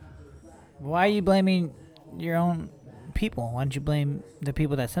around. Why are you blaming your own people? Why don't you blame the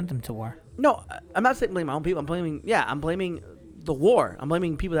people that sent them to war? No, I'm not saying blame my own people. I'm blaming the war. I'm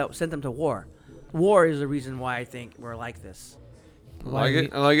blaming people that sent them to war. War is the reason why I think we're like this. I like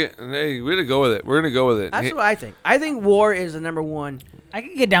it. I like it. And hey, we're gonna go with it. We're gonna go with it. That's what I think. I think war is the number one. I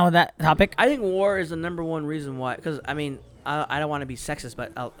can get down with that topic. I think war is the number one reason why. Because I mean, I don't want to be sexist,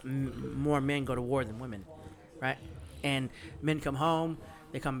 but more men go to war than women, right? And men come home,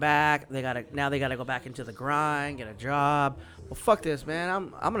 they come back, they gotta go back into the grind, get a job. Well, fuck this, man.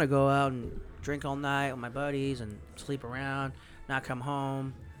 I'm gonna go out and drink all night with my buddies and sleep around, not come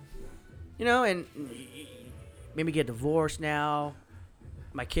home, you know, and maybe get divorced now.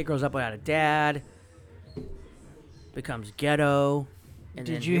 My kid grows up without a dad, becomes ghetto. And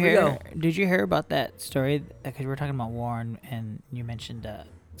Did then you here we hear? go. Did you hear about that story? Because we're talking about war, and you mentioned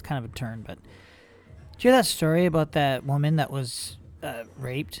it's kind of a turn, but did you hear that story about that woman that was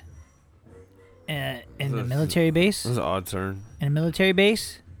raped in the military base? That's an odd turn. In a military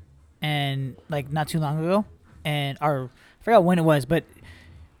base, and like not too long ago, or I forgot when it was, but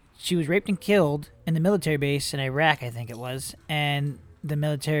she was raped and killed in the military base in Iraq, I think it was, and the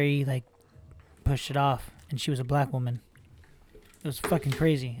military like pushed it off, and she was a black woman. It was fucking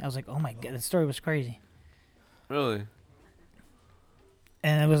crazy. I was like, oh my god, the story was crazy, Really?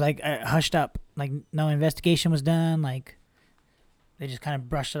 and it was like hushed up, like no investigation was done, like they just kind of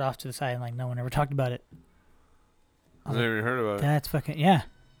brushed it off to the side, and like no one ever talked about it. I never even heard about it. That's fucking yeah.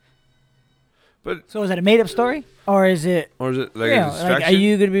 But So is it a made up story, or is it? or is it like Yeah, a distraction? like, are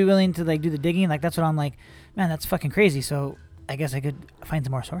you gonna be willing to like do the digging? Like that's what I'm like, man. That's fucking crazy. So I guess I could find some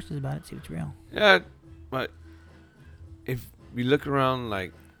more sources about it, see what's real. Yeah, but if you look around,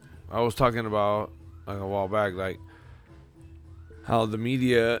 like I was talking about like a while back, like how the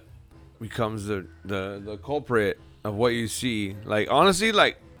media becomes the culprit of what you see. Like honestly,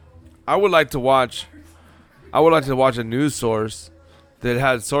 like I would like to watch a news source that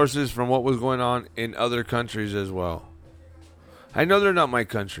had sources from what was going on in other countries as well. I know they're not my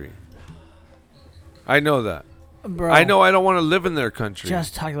country. I know that. Bro, I know I don't want to live in their country.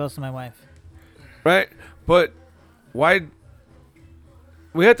 Just talked about this to my wife. Right? But why?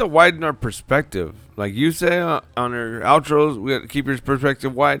 We have to widen our perspective. Like you say on our outros, we have to keep your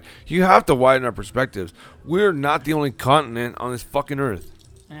perspective wide. You have to widen our perspectives. We're not the only continent on this fucking earth.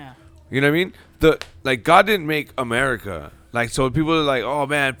 Yeah. You know what I mean? God didn't make America. Like, so people are like, oh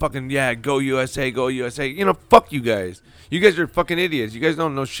man, fucking yeah, go USA, go USA. You know, fuck you guys. You guys are fucking idiots. You guys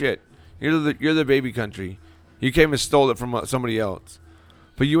don't know shit. You're the baby country. You came and stole it from somebody else.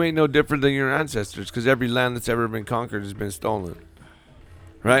 But you ain't no different than your ancestors, because every land that's ever been conquered has been stolen.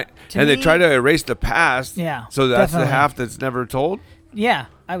 Right? To And they me- try to erase the past. Yeah, So that's definitely. the half that's never told. Yeah,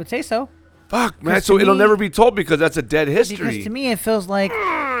 I would say so. Fuck, man. 'Cause So to it'll me- never be told because that's a dead history. Because to me, it feels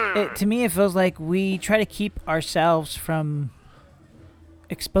like we try to keep ourselves from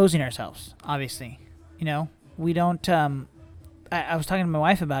exposing ourselves. Obviously, you know, we don't. I was talking to my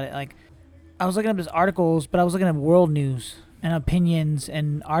wife about it. Like, I was looking up these articles, but I was looking at world news and opinions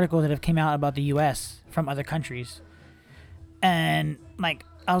and articles that have came out about the U.S. from other countries, and like,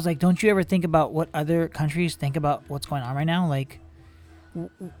 I was like, don't you ever think about what other countries think about what's going on right now? Like,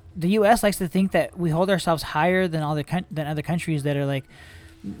 the U.S. likes to think that we hold ourselves higher than than other countries that are like,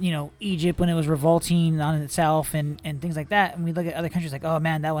 you know, Egypt when it was revolting on itself and things like that. And we look at other countries like, oh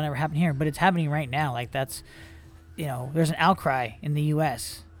man, that will never happen here. But it's happening right now. Like that's, you know, there's an outcry in the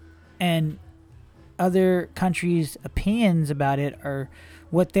U.S. and other countries' opinions about it or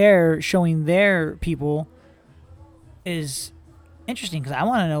what they're showing their people is interesting because I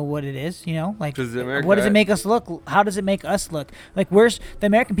want to know what it is, you know, like 'Cause America- what does it make us look? How does it make us look? Like where's the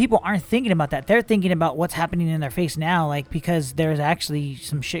American people aren't thinking about that. They're thinking about what's happening in their face now, like because there's actually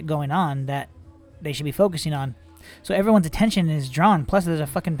some shit going on that they should be focusing on. So everyone's attention is drawn. Plus there's a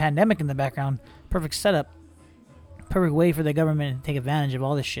fucking pandemic in the background. Perfect setup. Perfect way for the government to take advantage of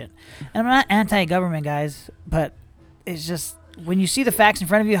all this shit. And I'm not anti-government, guys, but it's just when you see the facts in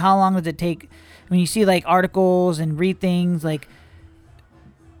front of you, how long does it take? When you see like articles and read things, like,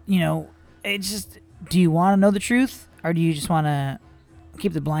 you know, it's just, do you want to know the truth or do you just want to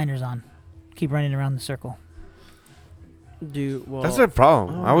keep the blinders on, keep running around the circle? That's my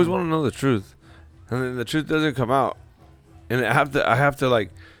problem. I always want to know the truth, and then the truth doesn't come out, and I have to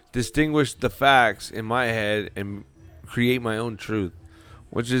like distinguish the facts in my head and create my own truth,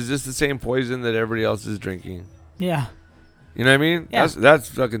 which is just the same poison that everybody else is drinking. Yeah. You know what I mean? Yeah. That's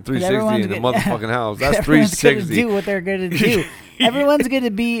fucking 360 in the motherfucking house. That's Everyone's 360. gonna do what they're gonna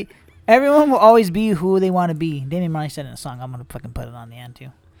do. Everyone will always be who they want to be. Damian Marley said in a song. I'm gonna fucking put it on the end too.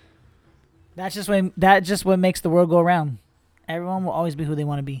 That's just what makes the world go around. Everyone will always be who they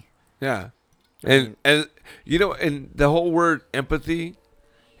want to be. Yeah, and you know, and the whole word empathy.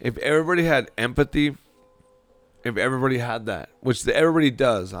 If everybody had empathy, if everybody had that, which everybody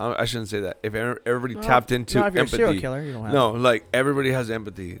does, I shouldn't say that. If everybody tapped into if you're empathy, a serial killer, you don't have no, like everybody has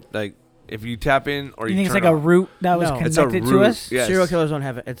empathy. Like if you tap in or You you think it's turn like a on- root that was No. It's a connected to root, us? yes. Serial killers don't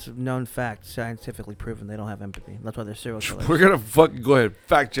have it. It's known fact, scientifically proven they don't have empathy. That's why they're serial killers. We're gonna fucking go ahead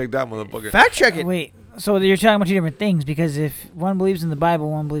fact check that motherfucker. Fact check it. Wait, so you're talking about two different things because if one believes in the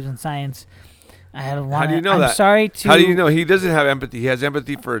Bible, one believes in science. How do you know I'm that? sorry to. How do you know he doesn't have empathy? He has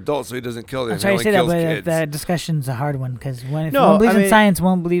empathy for adults, so he doesn't kill them. I'm He sorry to only say that, kills but kids. that discussion's a hard one because if No, one believes I in mean, science,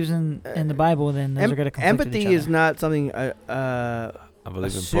 one believes in the Bible, then those are going to conflict with Empathy each is other. not something I a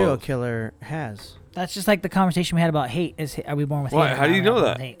believe in serial both. killer has. That's just like the conversation we had about hate. Are we born with Why? hate? or How do not? you We're know not born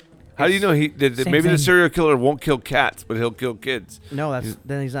that? with hate. How do you know Same maybe the thing. serial killer won't kill cats, but he'll kill kids? No, He's-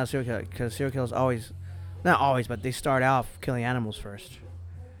 then he's not a serial killer because serial killers always, not always, but they start off killing animals first.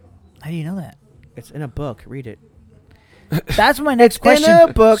 How do you know that? It's in a book. Read it. That's my next In question.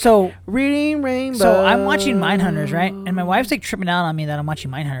 a book. So Reading Rainbow. So I'm watching Mindhunters, right? And my wife's like tripping out on me that I'm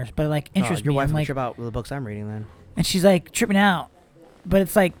watching Mindhunters, but it, like interests your me. wife I'm will like, trip out with the books I'm reading then. and she's like tripping out, but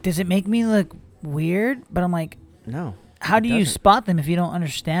it's like, does it make me look weird? But I'm like, No. how It do you doesn't. spot them if you don't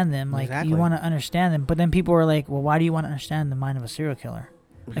understand them? Like Exactly. you want to understand them, but then people are like, well, why do you want to understand the mind of a serial killer?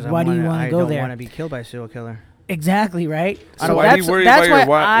 Because why do you wanna go I there? don't want to be killed by a serial killer. Exactly, right? So So why do that's- you worry that's about your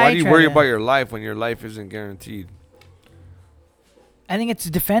why why I do you try worry to- about your life when your life isn't guaranteed? I think it's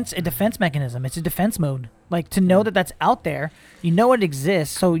a defense mechanism. It's a defense mode. Like to know that that's out there, you know it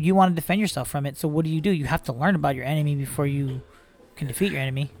exists, so you want to defend yourself from it. So what do? You have to learn about your enemy before you can defeat your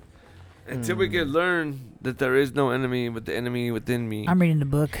enemy. Until we can learn that there is no enemy but the enemy within me. I'm reading the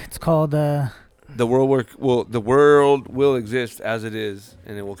book. It's called the world will exist as it is,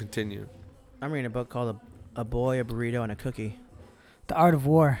 and it will continue. I'm reading a book called A Boy, a Burrito, and a Cookie. The Art of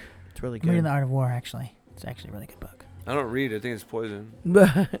War. It's really I'm reading good. The Art of War, actually. It's actually a really good book. I don't read. I think it's poison.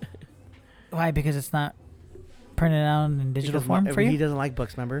 Why? Because it's not printed out in digital Because form for He you? doesn't like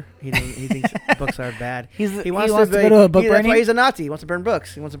books, remember? He thinks books are bad. He He wants, wants, to go to a book That's why burning? he's a Nazi. He wants to burn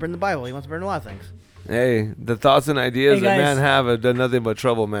books. He wants to burn the Bible. He wants to burn a lot of things. Hey, the thoughts and ideas Hey, that man guys. have done nothing but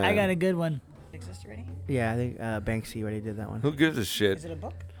trouble, man. I got a good one. Exist already? Yeah, I think Banksy already did that one. Who gives a shit? Is it a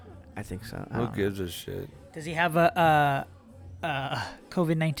book? I think so. I Who don't know. gives a shit? Does he have a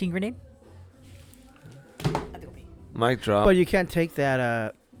COVID-19 grenade? Mic drop. But you can't take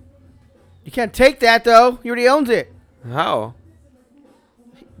that. You can't take that though. He already owns it. How?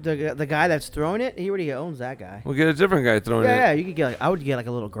 The guy that's throwing it, he already owns that guy. We'll get a different guy throwing Yeah, it. you could get. I would get like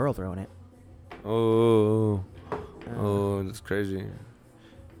a little girl throwing it. Oh, that's crazy.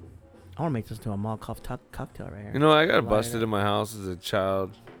 I want to make this into a Molotov cocktail right here. You know, I got Light busted it. in my house as a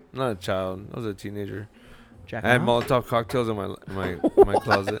child. Not a child. I was a teenager. Jack I had off? Molotov cocktails in my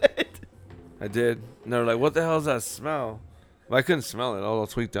closet. I did. And they were like, "What the hell is that smell?" But I couldn't smell it. I was all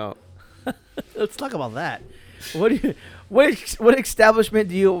tweaked out. Let's talk about that. What establishment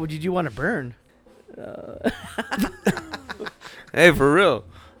did you want to burn? Hey, for real.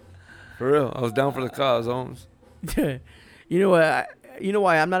 For real. I was down for the cause, Holmes. You know what? You know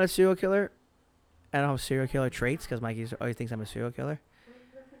why I'm not a serial killer? I don't have serial killer traits because Mikey always thinks I'm a serial killer.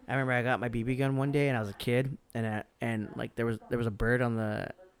 I remember I got my BB gun one day and I was a kid and like there was a bird on the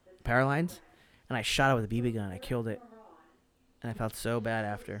power lines and I shot it with a BB gun. I killed it and I felt so bad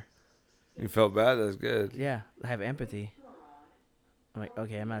after. You felt bad? That's good. Yeah, I have empathy. I'm like,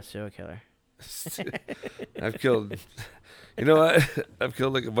 okay, I'm not a serial killer. I've killed. You know what? I've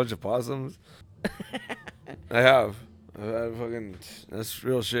killed like a bunch of possums. I have. I fucking. That's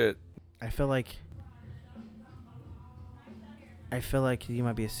real shit. I feel like you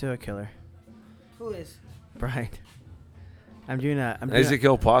might be a serial killer, Who is? Brian. I'm doing I used to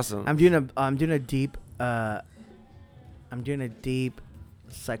kill possum. I'm doing a deep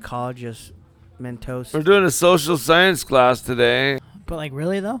psychologist mentos. We're doing a social science class today. But like,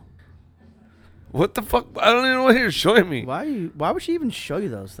 really though? What the fuck? I don't even know what you're showing me. Why would she even show you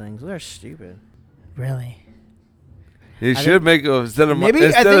those things? Those are stupid. Really? You I should think- make them instead of Maybe- I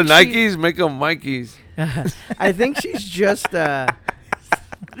instead of think she- Nikes, make them Mikeys. I think she's just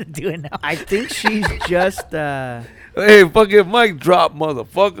Do it now. I think she's just Hey, fucking mic drop,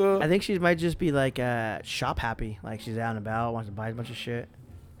 motherfucker. I think she might just be like shop happy. Like she's out and about, wants to buy a bunch of shit.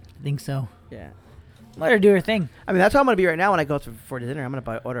 I think so. Yeah. Let her do her thing. I mean, that's how I'm gonna be right now when I go for dinner. I'm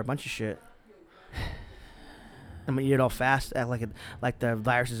gonna order a bunch of shit. I'm gonna eat it all fast, act like the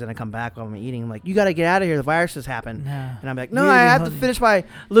virus is gonna come back while I'm eating. I'm like, you gotta get out of here. The virus has happened. No. And I'm like, no, You're I the have to holding- finish my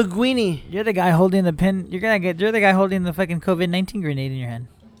linguine. You're the guy holding the pin. You're the guy holding the fucking COVID-19 grenade in your hand.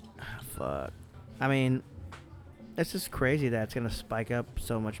 Fuck. I mean, it's just crazy that it's gonna spike up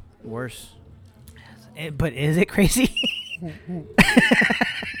so much worse. But is it crazy?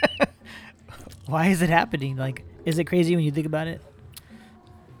 Why is it happening? Like, is it crazy when you think about it?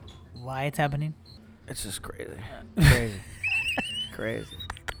 Why it's happening? It's just crazy. Crazy. Crazy.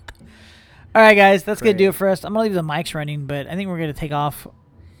 All right, guys, that's gonna do it Crazy. for us. I'm gonna leave the mics running, but I think we're gonna take off.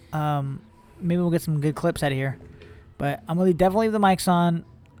 Maybe we'll get some good clips out of here. But I'm gonna definitely leave the mics on.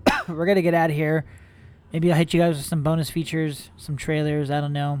 We're gonna get out of here. Maybe I'll hit you guys with some bonus features, some trailers. I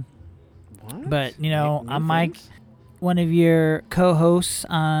don't know. What? But you know, New I'm Mike, things? one of your co-hosts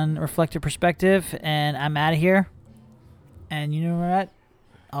on Reflective Perspective, and I'm out of here. And you know where we're at?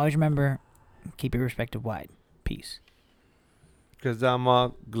 Always remember, keep your perspective wide. Peace. Cause I'm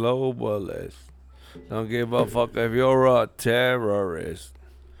a globalist. Don't give a fuck if you're a terrorist.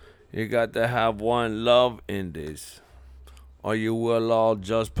 You got to have one love in this, or you will all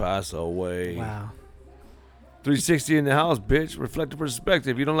just pass away. Wow. 360 in the house, bitch. Reflective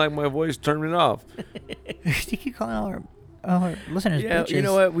perspective. You don't like my voice, turn it off. You keep calling all our listeners Yeah, bitches. you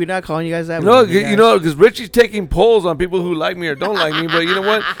know what? We're not calling you guys that. No, We- you know, because Richie's taking polls on people who like me or don't like me. But you know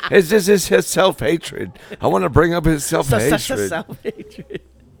what? It's just his self-hatred. I want to bring up his self-hatred. Self-hatred.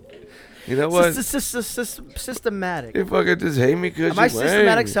 You know what? Systematic. You fucking just hate me because Am I you're systematic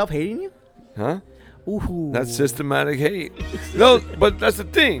angry. self-hating you? Huh? Ooh. That's systematic hate. No, but that's the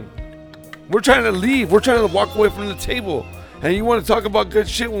thing. We're trying to leave. We're trying to walk away from the table. And you want to talk about good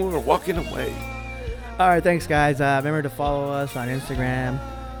shit when we're walking away. All right, thanks, guys. Remember to follow us on Instagram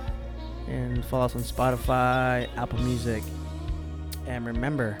and follow us on Spotify, Apple Music. And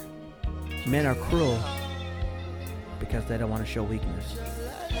remember, men are cruel because they don't want to show weakness.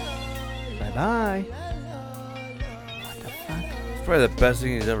 Bye-bye. What the fuck? probably the best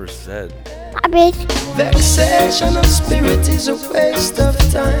thing he's ever said. Vexation of spirit is a waste of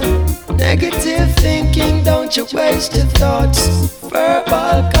time. Negative thinking, don't you waste your thoughts.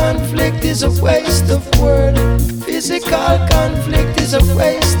 Verbal conflict is a waste of word. Physical conflict is a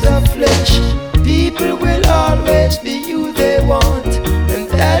waste of flesh. People will always be who they want, and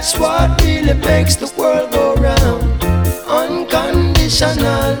that's what really makes the world go round.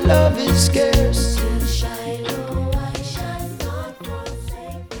 Unconditional love is scarce.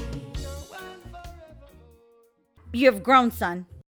 You have grown, son.